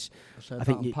with ease. I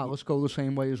think Palace go the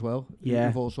same way as well. Yeah.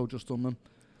 We've also just done them.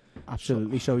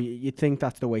 Absolutely. So you'd think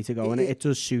that's the way to go, and it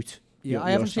does suit. Yeah,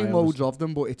 I haven't seen loads of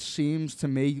them, but it seems to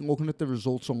me, looking at the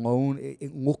results alone,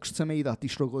 it looks to me that they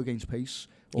struggle against pace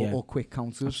or quick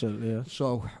counters. Absolutely, yeah.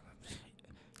 So,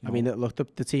 I mean, look,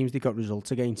 the teams they got results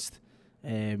against,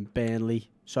 Burnley,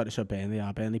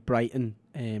 Brighton,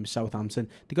 Southampton.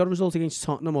 They got a result against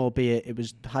Tottenham, albeit it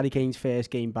was Harry Kane's first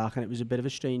game back, and it was a bit of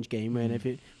a strange game.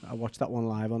 I watched that one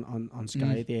live on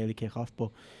Sky at the early kick-off,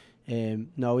 but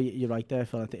no, you're right there,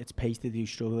 Phil. It's pace that you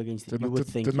struggle against. Didn't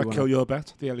that kill your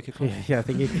bet, the early kick-off? Yeah, I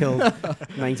think it killed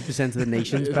 90% of the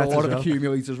nation's bet a as lot of well.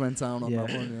 accumulators went down on that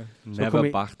one. Yeah. So Never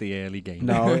back the early game.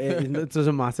 No, it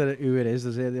doesn't matter who it is,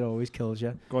 does it? It always kills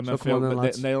you. Go on So then, come on then, Phil.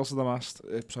 lads. Nails to the mast.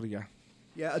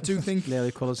 Yeah, I do think.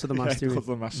 Nearly colours to the mast. Colours to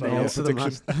the mast. Nails to the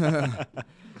mast.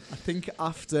 I think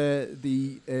after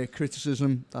the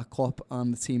criticism that Klopp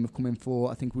and the team have come in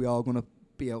for, I think we are going to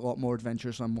be a lot more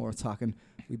adventurous and more attacking.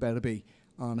 We better be.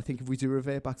 And I think if we do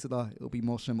revert back to that, it'll be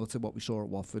more similar to what we saw at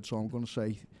Watford. So I'm going to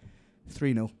say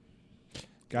 3-0.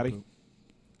 Gary?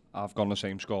 I've gone the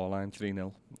same scoreline,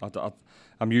 3-0.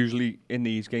 I'm usually, in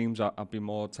these games, I'd be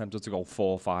more tempted to go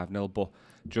 4-5-0, but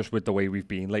just with the way we've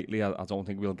been lately, I don't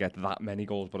think we'll get that many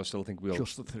goals, but I still think we'll...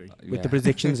 Just the 3. With the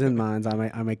predictions in mind,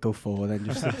 I might go 4 then.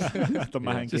 Just The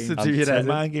mind just game. to do your The edit.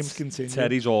 mind games continue.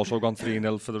 Terry's also gone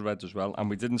 3-0 for the Reds as well, and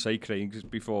we didn't say Craig's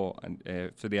before, and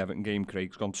for the Everton game,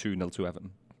 Craig's gone 2-0 to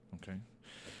Everton. Okay.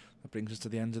 That brings us to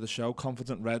the end of the show.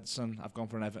 Confident Reds, and I've gone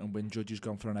for an Everton win. Judgy's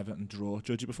gone for an Everton draw.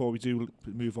 Judgy, before we do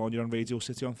move on, you're on Radio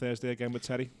City on Thursday again with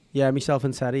Terry. Yeah, myself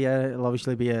and Terry. It'll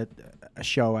obviously be a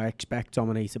show I expect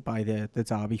dominated by the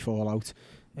Derby fallout,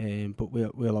 but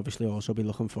we'll obviously also be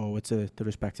looking forward to the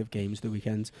respective games of the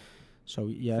weekend. So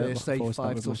yeah, Thursday, looking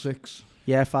forward to that 5 till with us. 6.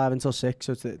 Yeah, 5 until 6.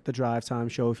 So it's the drive time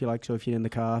show, if you like. So if you're in the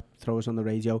car, throw us on the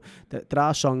radio. There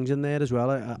are songs in there as well.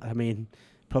 I mean,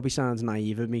 probably sounds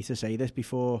naive of me to say this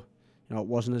before. I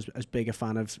wasn't as big a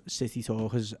fan of City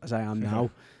Talk as I am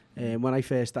now. When I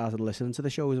first started listening to the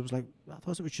shows, I was like, I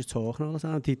thought it was just talking all the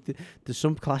time. There's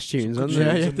some class tunes on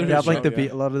there. Yeah, They have like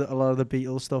a lot of the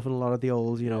Beatles stuff and a lot of the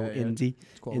old, indie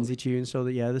tunes. So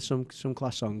that, there's some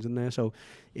class songs in there. So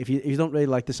if you don't really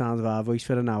like the sound of our voice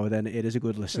for an hour, then it is a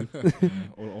good listen.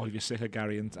 Or if you're sick of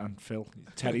Gary and Phil,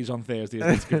 Terry's on Thursday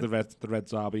to give the Red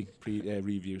Derby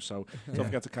review. So don't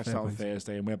forget to catch that on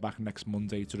Thursday, and we're back next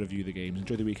Monday to review the games.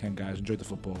 Enjoy the weekend, guys. Enjoy the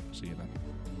football. See you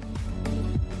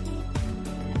then.